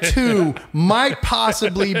Rider 2 might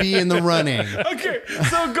possibly be in the running. Okay,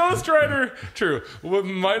 so Ghost Rider, true,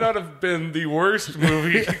 might not have been the worst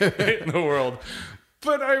movie in the world.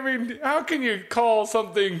 But, I mean, how can you call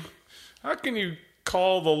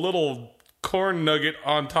the little corn nugget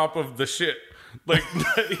on top of the shit? Like,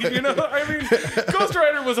 I mean, Ghost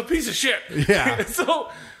Rider was a piece of shit. Yeah. So,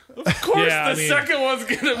 of course, Yeah, the second one's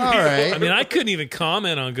going to be. All right. I mean, I couldn't even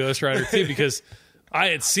comment on Ghost Rider 2 because I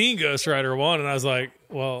had seen Ghost Rider 1 and I was like,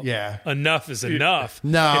 well, Yeah. enough is enough.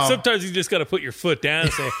 No. And sometimes you just got to put your foot down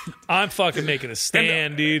and say, I'm fucking making a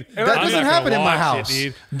stand, dude. That I'm doesn't not gonna happen in my watch house. it,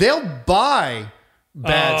 dude. They'll buy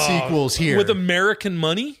bad sequels here With American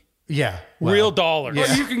money? yeah, well, Real dollars. Yeah.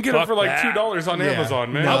 Well, you can get it Fuck for like that. $2 on Yeah.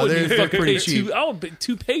 Amazon, man. No, I wouldn't they're even fucking pretty pay cheap. I would pay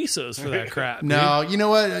 2 pesos for that crap. No, you know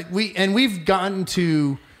what? We've gotten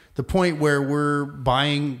to the point where we're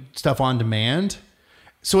buying stuff on demand.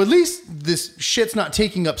 So at least this shit's not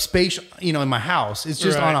taking up space, in my house. It's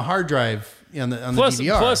just Right. on a hard drive on the Plus,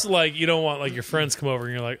 DVR. plus, like you don't want like your friends come over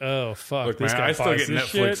and you're like, oh fuck, Look, this man, guy I still buys get this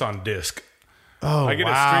Netflix shit. on disc. oh, I get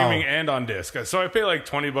wow. it streaming and on disc. So I pay like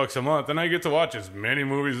 $20 a month and I get to watch as many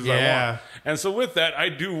movies as I Yeah. want. And so with that, I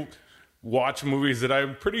do watch movies that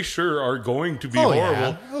I'm pretty sure are going to be Oh, yeah.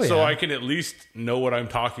 horrible. Oh, so yeah. I can at least know what I'm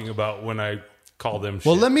talking about when I call them shit.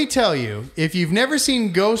 Well, let me tell you, if you've never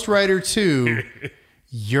seen Ghost Rider 2,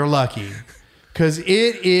 you're lucky. Because it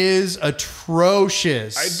is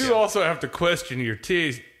atrocious. I do also have to question your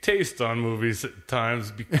taste on movies at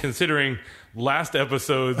times, considering last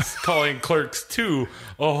episode's calling Clerks 2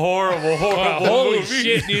 a horrible Holy movie.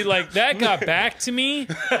 shit, dude! Like that got back to me,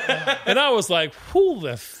 and I was like, "Who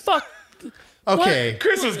the fuck?" Okay.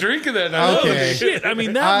 Chris was drinking that night. Okay. Holy shit! I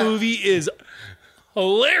mean, that movie is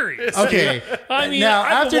hilarious. Okay. I mean, Now, I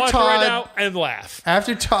could after watch Todd- it right now and laugh.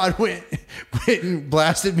 After Todd went and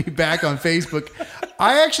blasted me back on Facebook,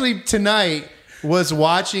 I actually tonight was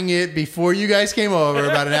watching it before you guys came over,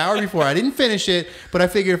 about an hour before. I didn't finish it, but I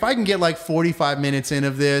figured if I can get like 45 minutes in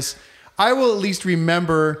of this, I will at least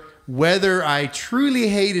remember whether I truly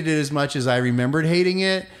hated it as much as I remembered hating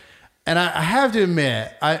it. And I have to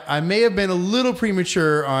admit, I may have been a little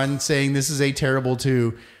premature on saying this is a terrible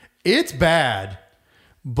 2. It's bad,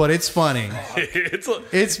 but it's funny. It's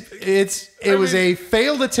It was a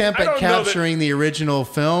failed attempt I at don't know that- capturing the original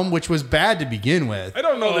film, which was bad to begin with. I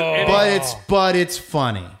don't know that any, But it's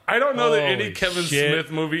funny. I don't know that any Holy Kevin shit.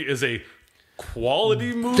 Smith movie is a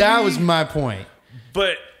quality movie. That was my point.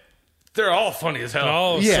 But They're all funny as hell.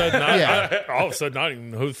 All of a Yeah, sudden, yeah. all of a sudden, I don't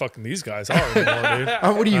even know who the fucking these guys are anymore,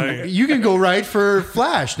 dude. What do you? You can go right for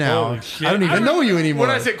Flash now. Holy shit. I don't even know you anymore.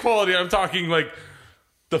 When I say quality, I'm talking like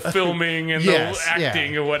the filming and Yes, the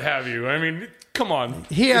acting and what have you. I mean, come on.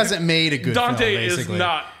 he hasn't made a good Dante film, is basically.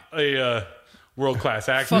 not a world-class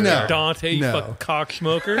actor. Fucking No. Dante, you No. fucking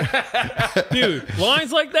cocksmoker. Dude,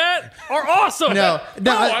 lines like that are awesome. No,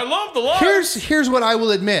 No, I love the lines. Here's what I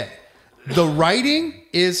will admit: the writing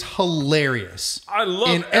is hilarious. I love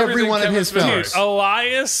in every everything one of Kevin his Smith films. does.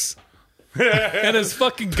 Elias and his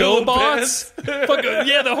fucking Pillow GoBots. Fucking,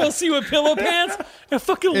 yeah, the whole scene with Pillow Pants and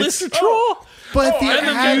fucking Lister Troll. But the And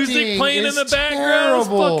the music acting playing in is the background is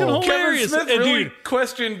terrible. fucking Kevin hilarious. Smith And really dude,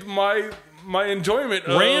 questioned my enjoyment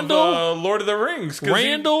Randall? of Lord of the Rings. 'cause he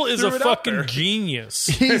Randall is threw a it out fucking there. genius.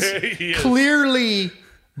 He's He is. clearly,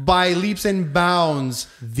 by leaps and bounds,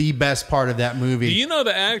 the best part of that movie. Do you know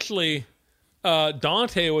that actually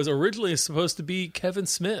Dante was originally supposed to be Kevin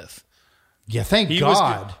Smith? yeah, thank He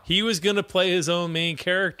God. he was going to play his own main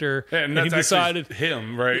character, And he that's decided actually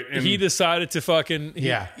him, right? And he decided to fucking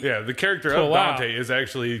Yeah. yeah, the character Pull of out. Dante is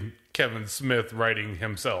actually Kevin Smith writing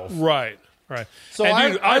himself. right. So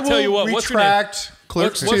And dude, I tell you will what, what's her name? retract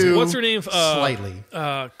Clerks What's 2 what's her name? slightly.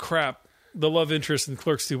 Crap. The love interest in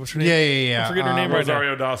Clerks 2. What's her name? Yeah. I forget her name right now.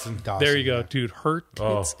 Rosario Dawson. There you go, dude. Her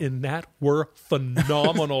tits in that were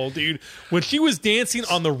phenomenal, dude. When she was dancing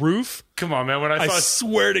on the roof, Come on, man. When I I saw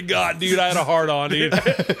swear to God, dude, I had a heart on, dude.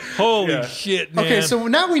 Holy Yeah. shit, man. Okay, so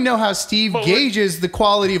now we know how Steve gauges the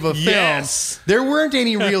quality of a film. Yes. There weren't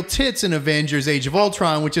any real tits in Avengers Age of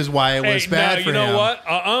Ultron, which is why it was hey, bad now, for you know him.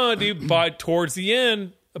 what? Dude. By towards the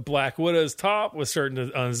end, Black Widow's top was starting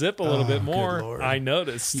to unzip a little bit more. Lord. I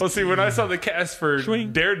noticed. Well, see, when I saw the cast for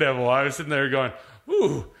Daredevil, I was sitting there going,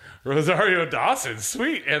 ooh, Rosario Dawson,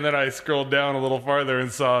 sweet. And then I scrolled down a little farther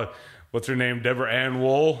and saw, what's her name, Deborah Ann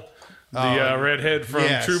Wool, the redhead from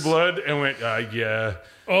yes. True Blood, and went, yeah.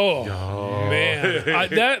 Oh, man.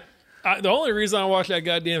 The only reason I watched that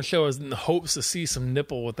goddamn show is in the hopes to see some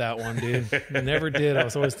nipple with that one, dude. I never did. I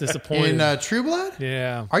was always disappointed. In True Blood?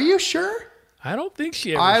 Yeah. Are you sure? I don't think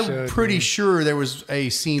she ever I'm showed pretty me. sure there was a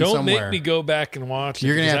scene Don't somewhere. make me go back and watch it.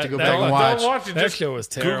 You're gonna because have to go that- back and that- watch. Don't watch it. That Just show was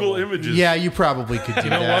terrible. Google images. Yeah, you probably could do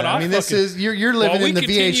know that. what? I I mean, this fucking- is you're living While we in the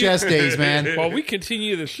continue- VHS days, man. While we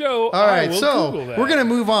continue the show, All right, I will so Google that. we're going to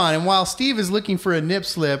move on. And while Steve is looking for a nip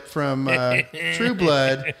slip from True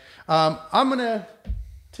Blood, I'm going to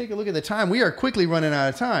take a look at the time. We are quickly running out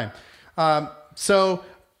of time. So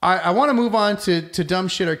I want to move on to dumb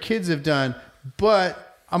shit our kids have done, but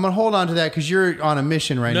I'm going to hold on to that because you're on a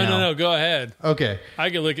mission right now. No, go ahead. Okay. I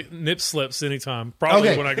can look at nip slips anytime. Probably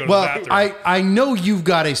Okay. when I go to well, the bathroom. I know you've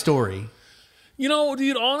got a story. You know,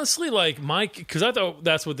 dude, honestly, like because I thought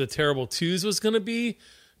that's what the Terrible Twos was going to be.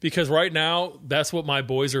 Because right now, that's what my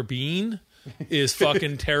boys are being is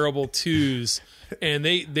fucking Terrible Twos, and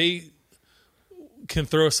they can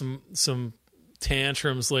throw some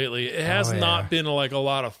tantrums lately. It has not been like a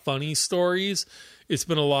lot of funny stories. It's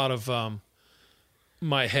been a lot of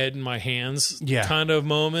my head in my hands kind of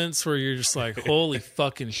moments where you're just like, holy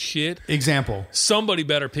fucking shit. Example. Somebody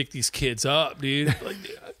better pick these kids up, dude. Like,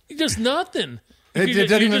 just nothing. It You're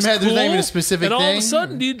doesn't even just matter. There's not even a specific and all of a thing?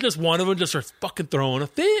 sudden, dude, just one of them just starts fucking throwing a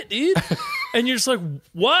fit, dude. And you're just like,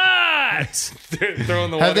 what?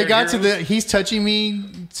 Throwing the Have they water got to heroes. the he's touching me,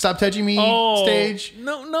 stop touching me stage?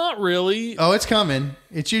 No, not really. Oh, it's coming.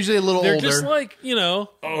 It's usually a little They're older. just like, you know.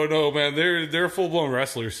 Oh, no, man. They're full-blown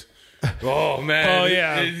wrestlers. Oh, man. Oh,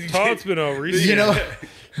 yeah. Todd's been over. He's- you know,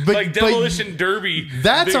 but, like Demolition Derby.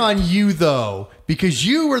 that's They- on you though, because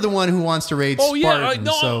you were the one who wants to raid Oh, yeah. Spartans.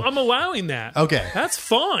 No, so I'm allowing that. Okay. That's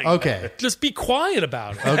fine. Okay. Just be quiet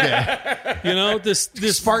about it. okay. You know, this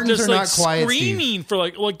Spartans just are like not quiet, screaming for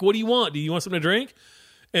like, what do you want? Do you want something to drink?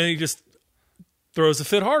 And he just throws a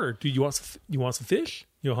fit harder. Do you want some fish?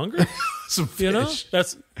 You hungry? Some fish. You know,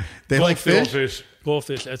 that's They like fish. Goldfish.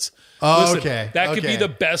 goldfish. That's Oh, listen, okay. That could Okay. be the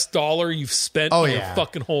best dollar you've spent Oh, in your yeah.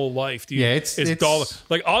 fucking whole life, dude. Yeah, it's dollar.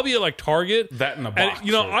 Like I'll be at like Target. That in a box,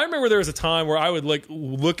 You know, so- I remember there was a time where I would like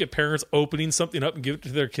look at parents opening something up and give it to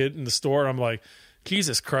their kid in the store, and I'm like,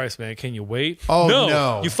 Jesus Christ, man, can you wait? Oh,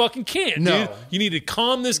 no. you fucking can't, No. dude. You need to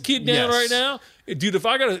calm this kid down Yes. right now. Dude, if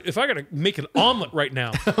I gotta make an omelet right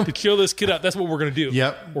now to chill this kid out, that's what we're gonna do.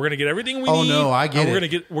 Yep. We're gonna get everything we Oh, need. no, I get and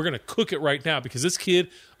it. we're gonna cook it right now because this kid,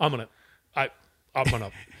 I'm gonna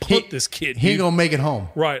put this kid. He dude. gonna make it home.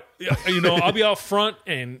 Right. Yeah, you know, I'll be out front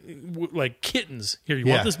and like kittens. Here, you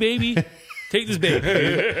Yeah. want this baby? Take this baby.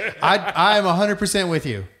 Dude. I'm 100% with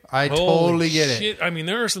you. I Holy totally get it. shit. I mean,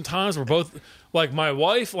 there are some times where both, like my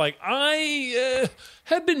wife, like I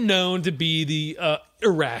have been known to be the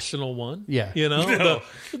irrational one. Yeah. You know, No.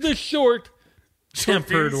 the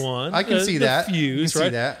short-tempered fuse. one. I can see that. The fuse, I can see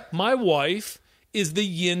right? that. My wife is the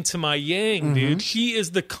yin to my yang, dude. She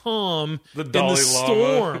is the calm The in Dalai the Lama.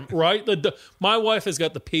 storm, right? My wife has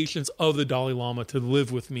got the patience of the Dalai Lama to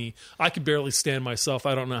live with me. I could barely stand myself.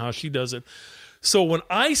 I don't know how she does it. So when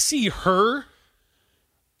I see her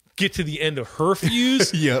get to the end of her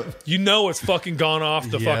fuse, Yep. you know it's fucking gone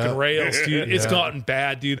off the Yep. fucking rails, dude. It's Yeah. gotten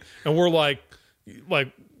bad, dude. And we're like,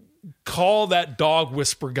 call that dog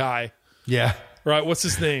whisper guy, Yeah. right? What's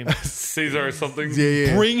his name? Caesar or something.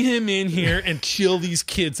 Yeah. Bring him in here and chill these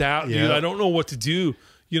kids out, dude. Yeah. I don't know what to do.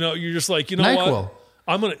 You know, you're just like, you know NyQuil.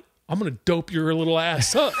 what? I'm gonna dope your little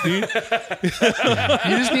ass up, dude. You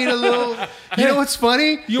just need a little. You know what's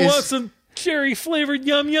funny? You Is want some cherry flavored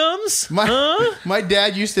yum yums? My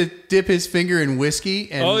dad used to dip his finger in whiskey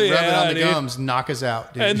and Oh, rub it yeah, on the dude. gums, knock us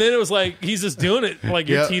out, dude. And then it was like he's just doing it like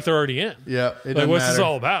your Yep. teeth are already in. yeah, it Like doesn't what's matter. this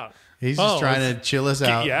all about? He's just trying to chill us Get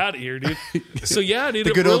out. you out of here, dude. So yeah, dude. The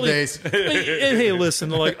it good old really- days. And hey, listen,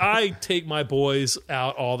 like I take my boys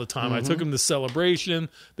out all the time. I took them to Celebration.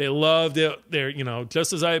 They loved it. They're, you know,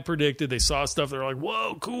 just as I had predicted. They saw stuff. They're like,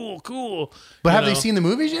 "Whoa, cool." But You have they know? seen the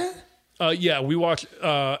movies yet? Yeah, we watched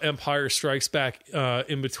Empire Strikes Back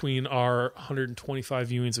in between our 125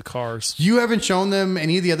 viewings of Cars. You haven't shown them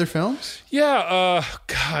any of the other films? Yeah,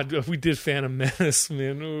 God, we did Phantom Menace,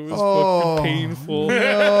 man. It was Oh, fucking painful.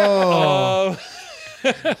 No.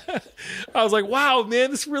 I was like, wow,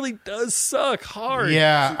 man, this really does suck hard.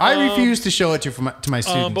 Yeah, I refuse to show it to my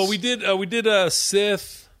students. But we did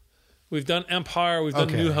Sith. We've done Empire. We've done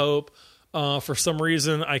Okay. New Hope. For some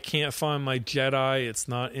reason, I can't find my Jedi. It's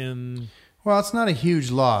not in. Well, it's not a huge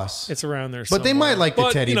loss. It's around there. But they somewhere. might like the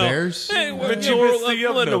But, teddy you know, bears. Hey, we're, But you know, you we're missed the willing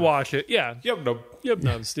to yum-num. watch it. Yeah, Yep, no. yep,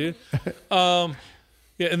 nubs, dude. Yeah,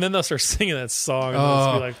 and then they'll start singing that song, and they'll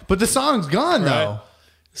just be like, But the song's gone Right. though,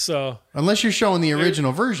 so. unless you're showing the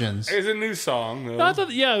original versions. It's a new song, though. I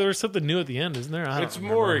thought, yeah, there was something new at the end, isn't there? I don't It's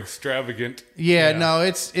remember. more extravagant. Yeah, no,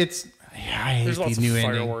 it's. Yeah, I hate There's lots these of new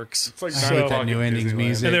endings. fireworks. It's like I 9 hate o'clock that new at endings Disneyland.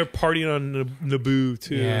 music. And they're partying on Naboo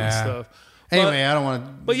too and Yeah. stuff. Anyway, I don't want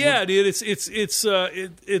to. But yeah, dude, it's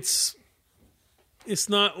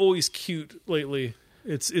not always cute lately.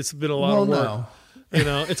 It's been a lot Well, of work. no. You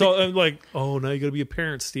know, it's all I'm like, oh, now you got to be a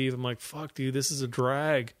parent, Steve. I'm like, fuck, dude, this is a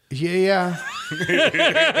drag. Yeah.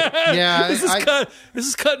 Yeah. This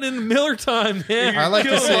is cutting into Miller time, man. I like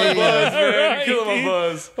to Kill say. my buzz, man. Right, Kill my dude.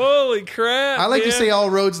 buzz. Holy crap! I like to man. say all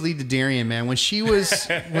roads lead to Darian, man. When she was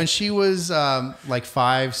like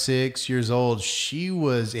 5, 6 years old, she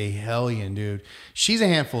was a hellion, dude. She's a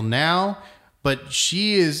handful now, but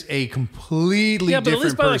she is a completely yeah, but at different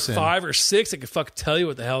least by person. like 5 or 6, they can fucking tell you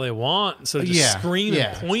what the hell they want instead of just Yeah, scream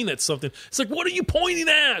yeah. and point at something. It's like, what are you pointing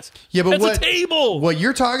at? Yeah, but that's a table. What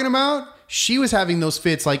you're talking about? She was having those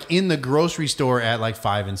fits like in the grocery store at like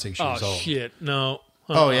 5 and 6 years Oh old. shit, no.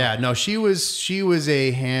 Oh yeah, no, she was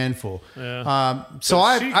a handful. Yeah. So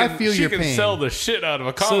I feel she your can pain. sell the shit out of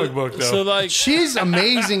a comic book, though. So like, She's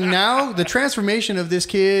amazing now. The transformation of this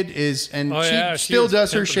kid is, and Oh, she yeah, she still was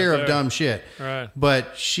does her pimping share it of there. dumb shit. Right.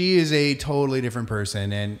 But she is a totally different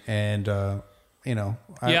person, and you know,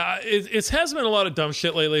 yeah, it has been a lot of dumb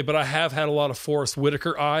shit lately, but I have had a lot of Forrest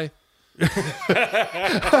Whitaker eye.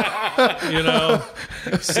 You know,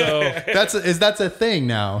 so that's a thing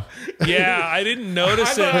now. yeah, I didn't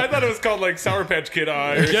notice I it. thought it was called like Sour Patch Kid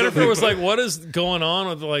Eye. Or Jennifer something. was like, "What is going on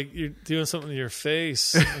with like you're doing something to your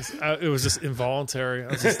face?" It was just involuntary. I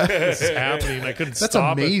was just, this is happening. I couldn't That's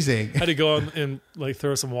stop amazing. it. I had to go on and like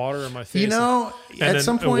throw some water in my face. You know, and at then-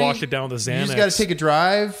 some and point, wash it down with a you just Xanax. got to take a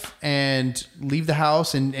drive and leave the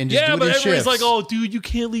house and just yeah, do but their everybody's shifts. like, "Oh, dude, you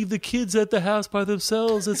can't leave the kids at the house by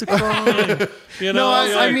themselves. It's a crime." You know, No,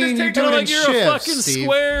 I like, mean, you do it in like, you're shifts, a fucking Steve.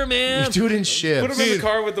 square, man. You do it in shifts. Put them in the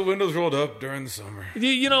car with the windows rolled up during the summer.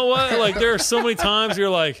 You know what? Like, there are so many times you're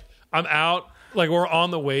like, I'm out, like we're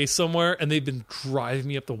on the way somewhere, and they've been driving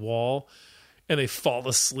me up the wall, and they fall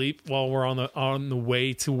asleep while we're on the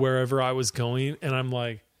way to wherever I was going, and I'm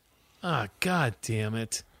like, god damn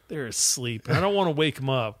it, they're asleep, and I don't want to wake them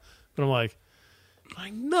up, but I'm like, I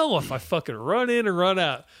know if I fucking run in or run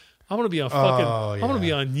out, I'm gonna be on fucking, Oh, I'm gonna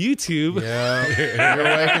be on YouTube. Yeah, you're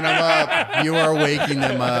waking them up. You are waking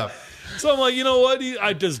them up. So I'm like, you know what? Dude?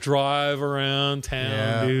 I just drive around town,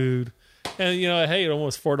 Yeah. dude. And you know, hey,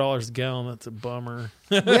 almost $4 a gallon. That's a bummer.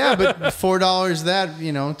 Yeah, but $4 that,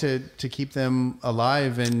 you know, to keep them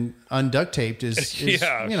alive and unduct taped is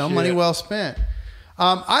Yeah, you know, shit. money well spent.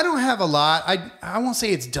 I don't have a lot. I won't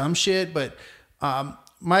say it's dumb shit, but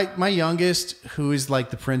my youngest, who is like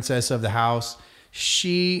the princess of the house,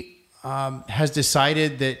 she has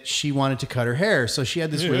decided that she wanted to cut her hair. So she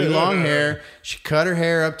had this really long hair. She cut her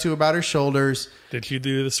hair up to about her shoulders. Did she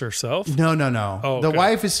do this herself? No. Oh, okay. The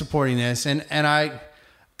wife is supporting this, and I,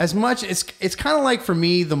 as much it's kind of like for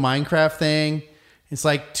me the Minecraft thing. It's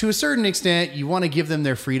like to a certain extent you want to give them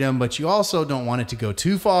their freedom, but you also don't want it to go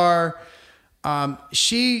too far.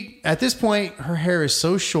 She at this point her hair is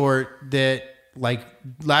so short that like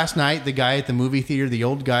last night the guy at the movie theater, the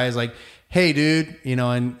old guy, is like, "Hey, dude,"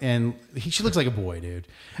 she looks like a boy, dude.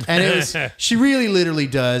 And she really literally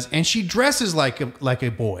does. And she dresses like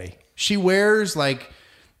a boy. She wears like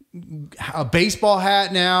a baseball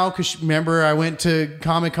hat now. Cause remember I went to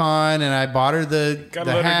Comic-Con and I bought her the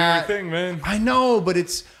Gotta let hat. her do her thing, man. I know, but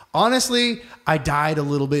it's honestly, I died a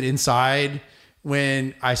little bit inside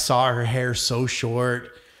when I saw her hair so short,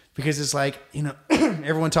 because it's like,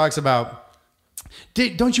 everyone talks about,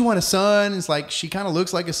 don't you want a son? It's like she kind of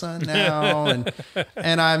looks like a son now,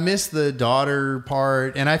 and I miss the daughter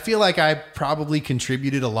part, and I feel like I probably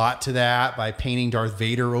contributed a lot to that by painting Darth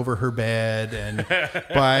Vader over her bed and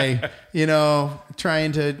by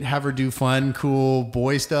trying to have her do fun, cool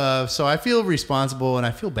boy stuff. So I feel responsible and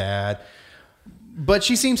I feel bad, but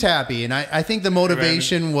she seems happy, and I think the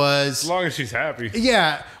motivation was as long as she's happy.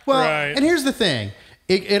 Yeah. Well, right. And here's the thing: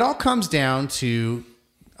 it all comes down to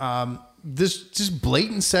this just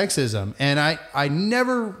blatant sexism, and I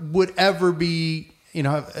never would ever be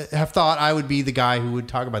have thought I would be the guy who would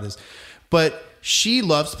talk about this, but she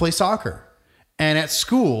loves to play soccer, and at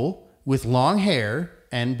school with long hair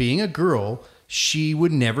and being a girl, she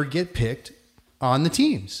would never get picked on the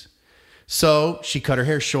teams. So she cut her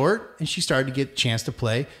hair short and she started to get a chance to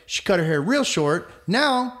play. She cut her hair real short.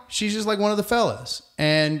 Now she's just like one of the fellas,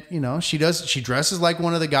 and she dresses like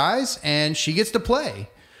one of the guys and she gets to play.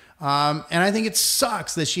 And I think it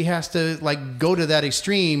sucks that she has to like go to that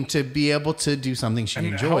extreme to be able to do something she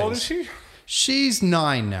enjoys. How old is she? She's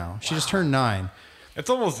 9 now. She just turned 9. It's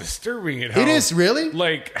almost disturbing. It is, really?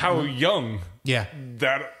 Like how young. Yeah.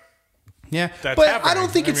 That. Yeah. That's but happening. I don't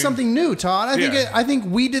think it's something new, Todd. I think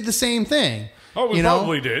we did the same thing. Oh, we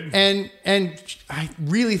probably did. And I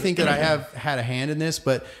really think that I have had a hand in this,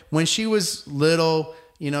 but when she was little,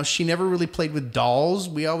 she never really played with dolls.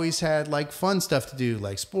 We always had like fun stuff to do,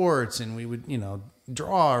 like sports, and we would,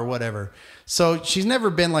 draw or whatever. So she's never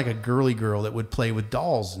been like a girly girl that would play with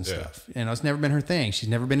dolls and stuff. It's never been her thing. She's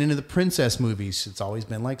never been into the princess movies. It's always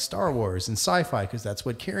been like Star Wars and sci-fi, because that's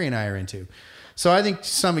what Carrie and I are into. So I think to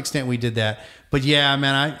some extent we did that. But yeah,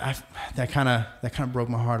 man, I that kind of broke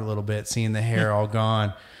my heart a little bit, seeing the hair all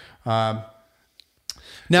gone.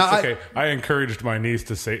 Now, it's okay. I encouraged my niece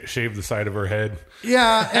to shave the side of her head.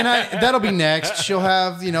 Yeah, and that'll be next. She'll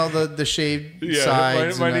have the shaved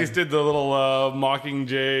sides. My niece did the little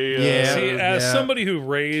Mockingjay. Yeah. See, as somebody who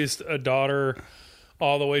raised a daughter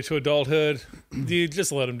all the way to adulthood, you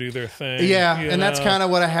just let them do their thing. Yeah, and that's kind of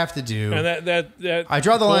what I have to do. And that I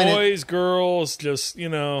draw the line at boys, girls, just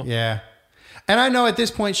Yeah, and I know at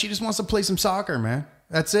this point she just wants to play some soccer, man.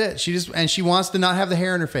 That's it. She wants to not have the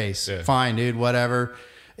hair in her face. Yeah. Fine, dude. Whatever.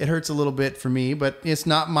 It hurts a little bit for me, but it's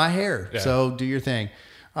not my hair. Yeah. So do your thing.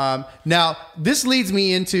 Now, this leads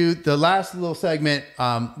me into the last little segment,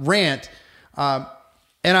 rant. And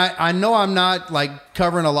I know I'm not like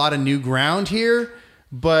covering a lot of new ground here,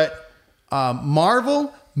 but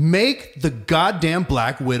Marvel, make the goddamn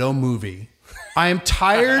Black Widow movie. I am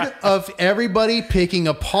tired of everybody picking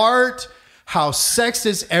apart how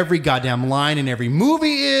sexist every goddamn line in every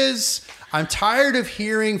movie is. I'm tired of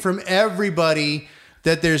hearing from everybody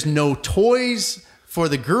that there's no toys for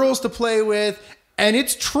the girls to play with. And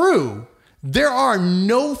it's true. There are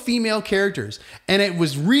no female characters. And it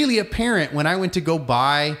was really apparent when I went to go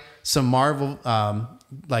buy some Marvel,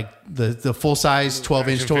 like the full-size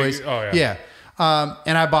 12-inch toys. Oh, yeah. Yeah.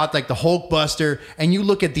 And I bought like the Hulkbuster, and you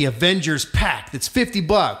look at the Avengers pack that's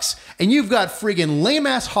 $50, and you've got friggin'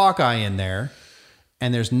 lame-ass Hawkeye in there,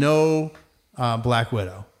 and there's no Black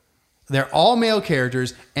Widow. They're all male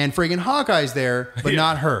characters, and friggin' Hawkeye's there, but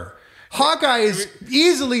not her. Hawkeye is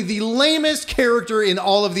easily the lamest character in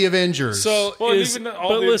all of the Avengers. So,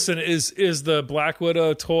 listen, is the Black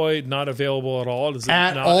Widow toy not available at all? Does it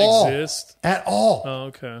not exist? At all. Oh,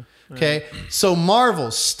 okay. Okay. So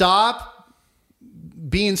Marvel, stop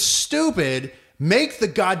being stupid. Make the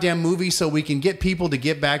goddamn movie so we can get people to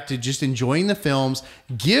get back to just enjoying the films.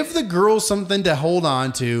 Give the girls something to hold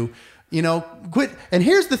on to. Quit. And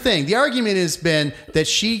here's the thing. The argument has been that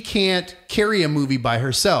she can't carry a movie by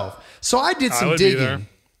herself. So I did some digging.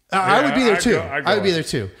 I would be there too. I would be there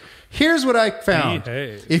too. Here's what I found.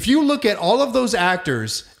 Behave. If you look at all of those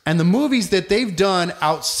actors and the movies that they've done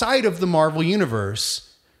outside of the Marvel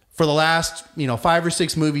Universe for the last, 5 or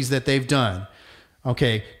 6 movies that they've done.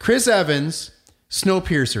 Okay, Chris Evans,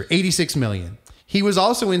 Snowpiercer, 86 million. He was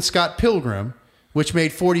also in Scott Pilgrim, which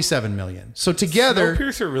made 47 million. So together,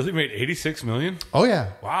 Snowpiercer really made 86 million? oh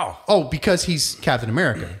yeah. Wow. Oh, because he's Captain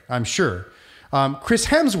America, I'm sure. Chris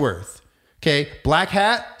Hemsworth, okay, Black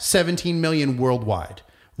Hat, 17 million worldwide.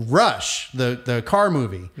 Rush, the car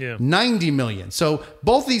movie, 90 million. So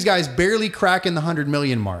both these guys barely cracking the 100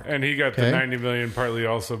 million mark. And he got the 90 million partly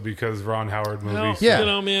also because Ron Howard movies.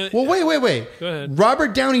 Yeah. Man. Well, wait. Go ahead.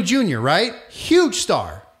 Robert Downey Jr., right? Huge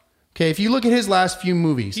star. Okay, if you look at his last few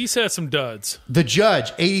movies. He's had some duds. The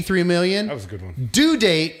Judge, 83 million. That was a good one. Due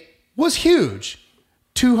Date was huge,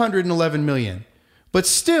 211 million. But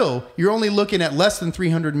still, you're only looking at less than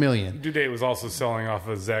 300 million. Due Date was also selling off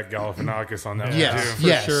of Zach Galifianakis on that one, Yes, too.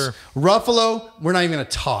 yes. sure. Ruffalo, we're not even going to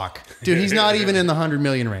talk. Dude, he's not even in the 100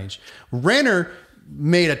 million range. Renner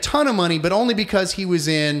made a ton of money, but only because he was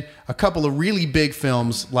in a couple of really big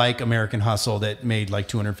films like American Hustle that made like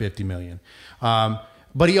 250 million.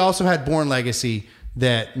 But he also had Bourne Legacy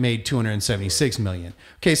that made 276 million.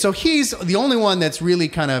 Okay, so he's the only one that's really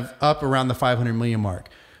kind of up around the 500 million mark.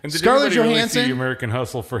 And did Scarlett anybody really Johansson, see American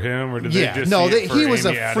Hustle for him, or did they just no, see it for he was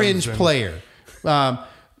Amy a Adams fringe and- player.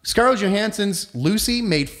 Scarlett Johansson's Lucy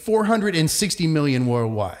made 460 million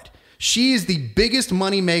worldwide. She is the biggest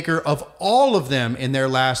moneymaker of all of them in their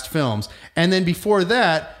last films. And then before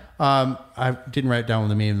that, I didn't write down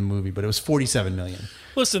the name of the movie, but it was 47 million.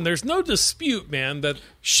 Listen, there's no dispute, man, that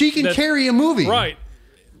She can carry a movie. right.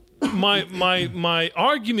 My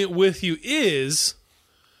argument with you is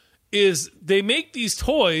they make these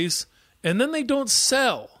toys and then they don't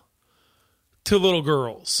sell to little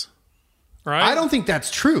girls. Right? I don't think that's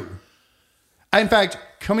true. In fact,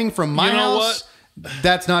 coming from my You know house,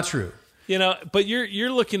 that's not true. But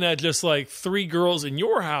you're looking at just like 3 girls in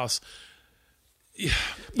your house.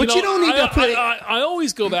 But you don't need to put it- I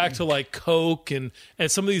always go back to like Coke and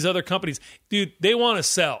some of these other companies. Dude, they want to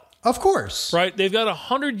sell. Of course. Right? They've got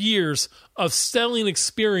 100 years of selling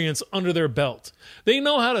experience under their belt. They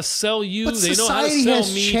know how to sell you. But They know how to society sell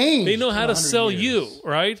has me. changed They know how in to 100 sell years. you,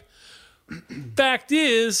 right? Fact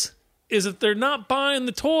is that they're not buying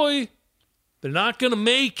the toy, they're not going to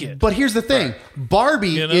make it. But here's the thing. Barbie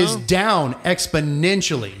You know? is down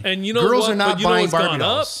exponentially. And you know girls what? are not But you know buying what's Barbie gone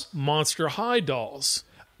dolls up? Monster High dolls.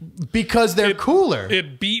 because they're cooler.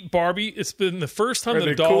 It beat Barbie. It's been the first time Are the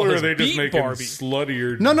they doll cooler, or has are they just beat making Barbie.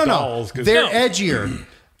 sluttier No. dolls? 'Cause- They're No. edgier.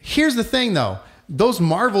 Here's the thing, though. Those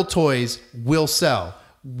Marvel toys will sell.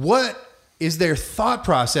 What is their thought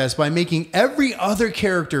process by making every other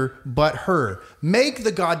character but her? Make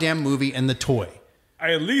the goddamn movie and the toy.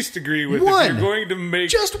 I at least agree with One. if you're going to make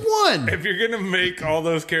Just one. if you're going to make all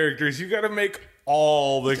those characters, you got to make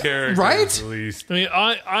all the characters, Right? At least. I mean,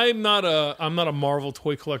 I'm not a Marvel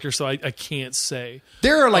toy collector, so I can't say.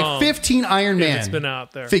 There are like 15 Iron Man it's been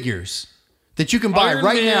out there. figures that you can buy Iron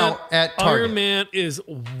right Man- now at Target. Iron Man is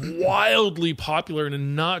wildly popular,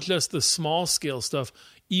 and not just the small scale stuff.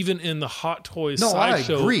 Even in the Hot Toys No, I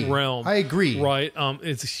sideshow agree. realm, I agree. Right?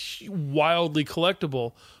 It's wildly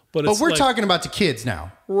collectible, but But it's we're like, talking about the kids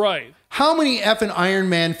now. right. How many effing Iron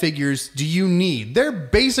Man figures do you need? They're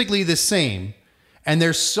basically the same. And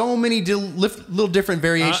there's so many little different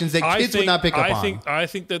variations that kids would not pick up on. I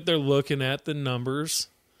think that they're looking at the numbers.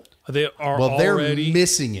 They are Well, they're already.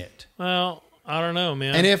 missing it. Well, I don't know,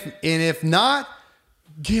 man. And if not,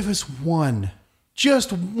 give us one.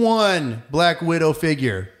 Just one Black Widow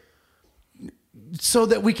figure. So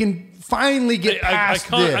that we can finally get past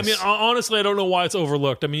this. I mean, honestly, I don't know why it's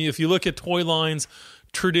overlooked. I mean, if you look at toy lines,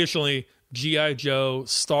 traditionally, G.I. Joe,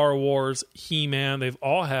 Star Wars, He-Man, they've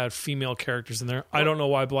all had female characters in there. I don't know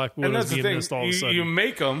why Black And Widow that's is the being thing. missed all of a sudden. You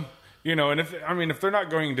make them, and if they're not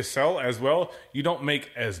going to sell as well, you don't make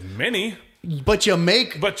as many. but you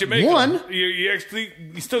make one. them. You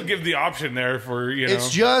still give the option there for It's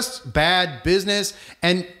just bad business.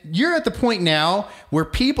 And you're at the point now where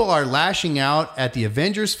people are lashing out at the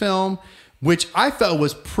Avengers film, which I felt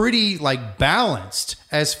was pretty balanced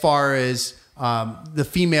as far as the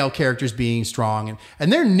female characters being strong.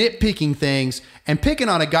 And they're nitpicking things and picking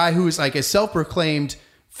on a guy who is like a self-proclaimed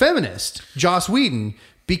feminist, Joss Whedon,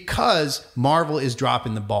 because Marvel is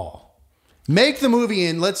dropping the ball. Make the movie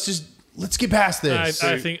and let's get past this.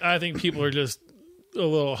 I think people are just a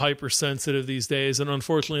little hypersensitive these days, and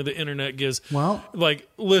unfortunately, the internet gives. Well-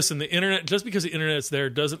 listen, the internet, just because the internet's there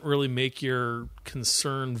doesn't really make your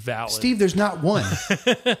concern valid. Steve, there's not one.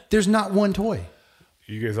 There's not one toy.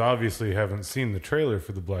 You guys obviously haven't seen the trailer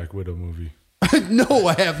for the Black Widow movie. No,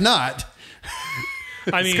 I have not.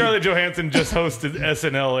 I mean, Scarlett Johansson just hosted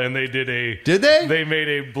SNL, and they did a. Did they? They made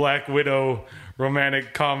a Black Widow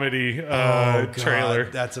romantic comedy God, trailer.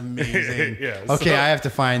 That's amazing. Yeah, Okay, so- I have to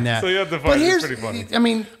find that. So you have to find But it. It's here's, pretty funny. I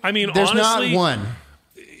mean, there's honestly, not one.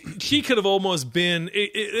 she could have almost been.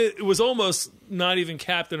 It was almost not even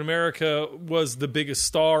Captain America was the biggest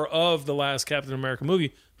star of the last Captain America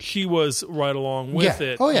movie. She was right along with Yeah.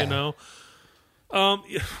 it. Oh, yeah. You know. I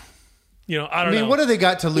don't I know. mean, what do they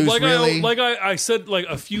got to lose, like really? I said like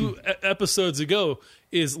a few episodes ago,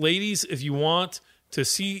 is ladies, if you want to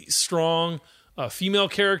see strong female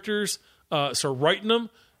characters, start writing them,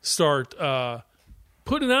 start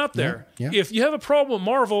putting it out there. Yeah. If you have a problem with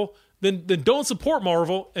Marvel, then don't support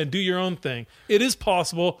Marvel and do your own thing. It is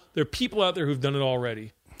possible. There are people out there who've done it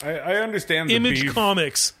already. I understand the Image beef.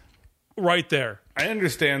 Comics, right there. I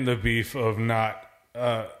understand the beef of not,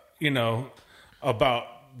 about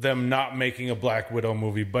them not making a Black Widow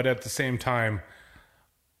movie, but at the same time,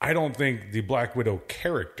 I don't think the Black Widow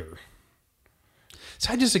character.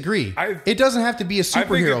 So I disagree. I- It doesn't have to be a I think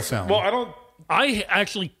superhero it's- film. Well, I don't.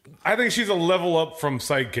 I think she's a level up from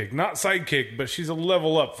Sidekick. Not Sidekick, but she's a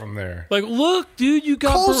level up from there. like, look, dude, you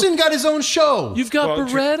got Coulson got his own show. you've got Well,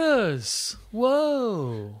 Berettas.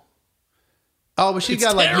 Whoa. Oh, but It's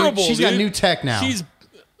terrible, she's got dude. new tech now.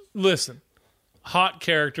 Listen, hot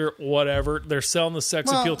character, whatever. They're selling the sex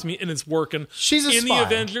Well, appeal to me, and it's working. she's a in spy. the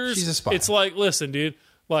Avengers. She's a spy. It's like, listen, dude,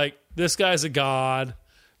 like this guy's a god.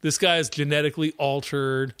 This guy is genetically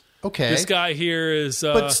altered. Okay. This guy here is.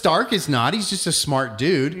 But Stark is not. He's just a smart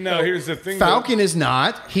dude. No, here's the thing. Falcon is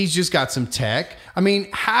not. He's just got some tech. I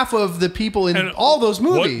mean, half of the people in all those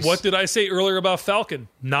movies. What did I say earlier about Falcon?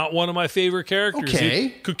 Not one of my favorite characters. Okay, He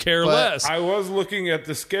could care but less. I was looking at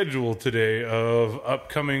the schedule today of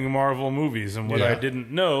upcoming Marvel movies, and what Yeah. I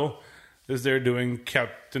didn't know is they're doing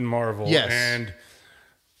Captain Marvel. Yes. And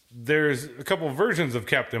there's a couple versions of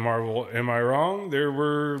Captain Marvel. Am I wrong? There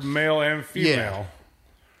were male and female. Yeah.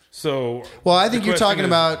 So, Well, I think the you're question talking is-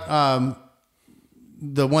 about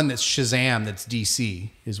the one that's Shazam. That's DC.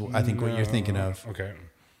 Is I think what you're thinking of. Okay.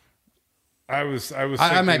 I was. I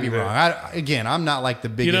thinking might be that- wrong. Again, I'm not like the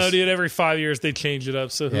biggest. dude, every 5 years they change it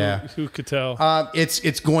up. So Yeah. who could tell?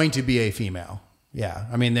 It's going to be a female. Yeah,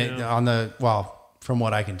 I mean, from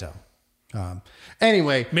what I can tell.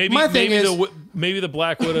 Anyway, Maybe my thing is, maybe the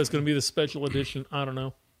Black Widow is going to be the special edition. I don't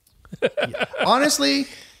know. honestly,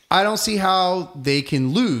 I don't see how they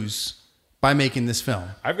can lose by making this film.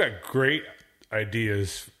 I've got great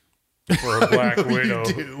ideas for a Black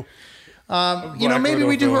Widow. Maybe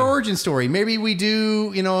we do her film. origin story. Maybe we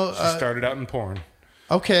do, Started out in porn.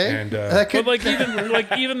 okay. And, that could, But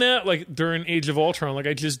even that, like during Age of Ultron, like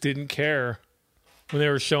I just didn't care when they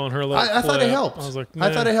were showing her. I thought it helped. I was like,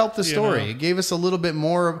 I thought it helped the you story. know. It gave us a little bit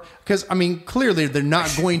more because I mean, clearly they're not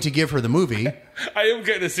going to give her the movie. I am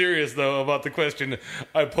kind of serious though about the question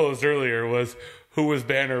I posed earlier was who was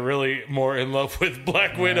Banner really more in love with,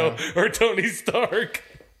 Black Widow or Tony Stark?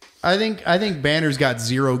 I think Banner's got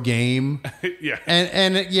zero game, Yeah.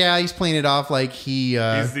 and yeah, he's playing it off like he.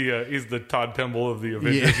 He's the Todd Pemble of the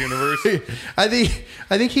Avengers universe. I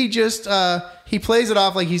think he just he plays it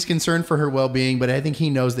off like he's concerned for her well-being, but I think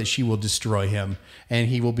he knows that she will destroy him and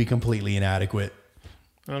he will be completely inadequate.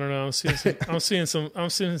 I don't know. I'm seeing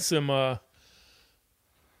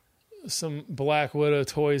some Black Widow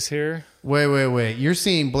toys here. Wait. You're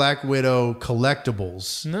seeing Black Widow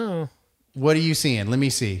collectibles. No, What are you seeing? Let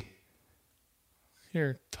me see.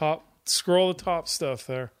 here, scroll the top stuff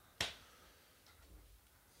there.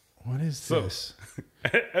 What is this?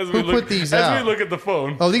 As Who put these out? we look at the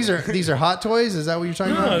phone. Oh, these are hot toys? Is that what you're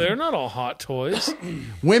talking No, about? they're not all hot toys.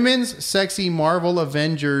 Women's sexy Marvel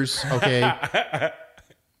Avengers. Okay.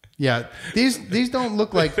 Yeah, these don't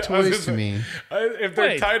look like toys to me. If they're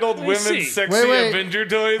Wait, titled let me Women's see. Sexy Wait. Avenger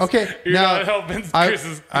Toys, Okay, you're now not helping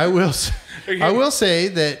Chris's. I will say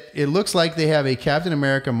that it looks like they have a Captain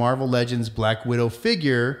America Marvel Legends Black Widow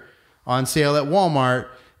figure on sale at Walmart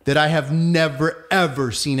that I have never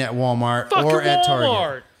ever seen at Walmart Fucking or at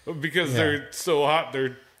Target. Walmart. Because they're so hot,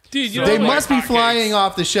 they're Dude, you So know They like what? must be hotcakes. flying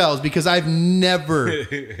off the shelves because I've never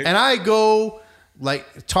and I go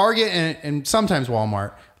like Target and sometimes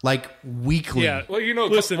Walmart like weekly. Yeah. Well, you know,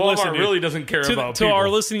 Listen, Walmart dude. really doesn't care about to people. our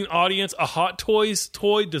listening audience. A Hot Toys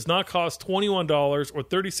toy does not cost $21 or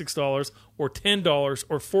 $36 or $10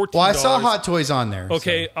 or $14. Well, I saw Hot Toys on there.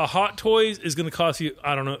 Okay, a Hot Toys is going to cost you,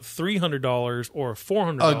 I don't know, $300 or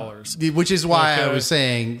 $400. Which is why I Okay. was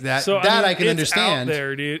saying that So I can it's understand. Out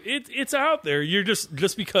there, dude. It's out there. You're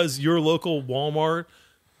just because your local Walmart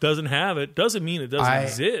doesn't have it doesn't mean it doesn't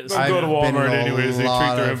exist. Don't go to I've been Walmart in a anyways. They treat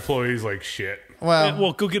lot their of- employees like shit. Well,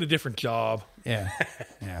 Well, go get a different job. Yeah.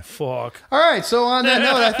 Yeah. Fuck. All right. So on that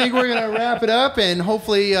note, I think we're going to wrap it up, and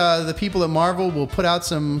hopefully the people at Marvel will put out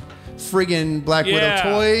some friggin' Black Widow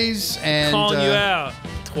toys. And calling you out,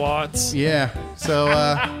 twats. Yeah. So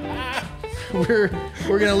we're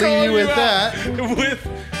going to leave you with that. With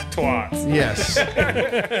twats. Yes.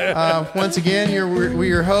 Once again, we're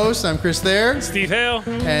your hosts. I'm Chris Thayer. Steve Hale.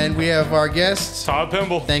 And we have our guest, Todd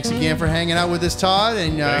Pimble. Thanks again for hanging out with us, Todd.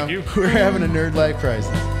 And Thank you. We're having a Nerd Life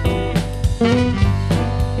Crisis.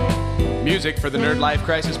 Music for the Nerd Life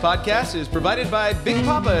Crisis podcast is provided by Big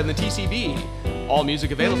Papa and the TCB. All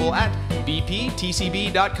music available at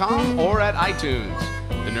bptcb.com or at iTunes.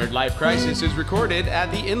 The Nerd Life Crisis is recorded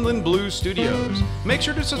at the Inland Blues Studios. Make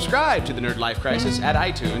sure to subscribe to the Nerd Life Crisis at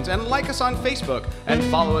iTunes and like us on Facebook and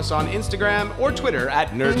follow us on Instagram or Twitter at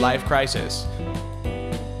Nerd Life Crisis.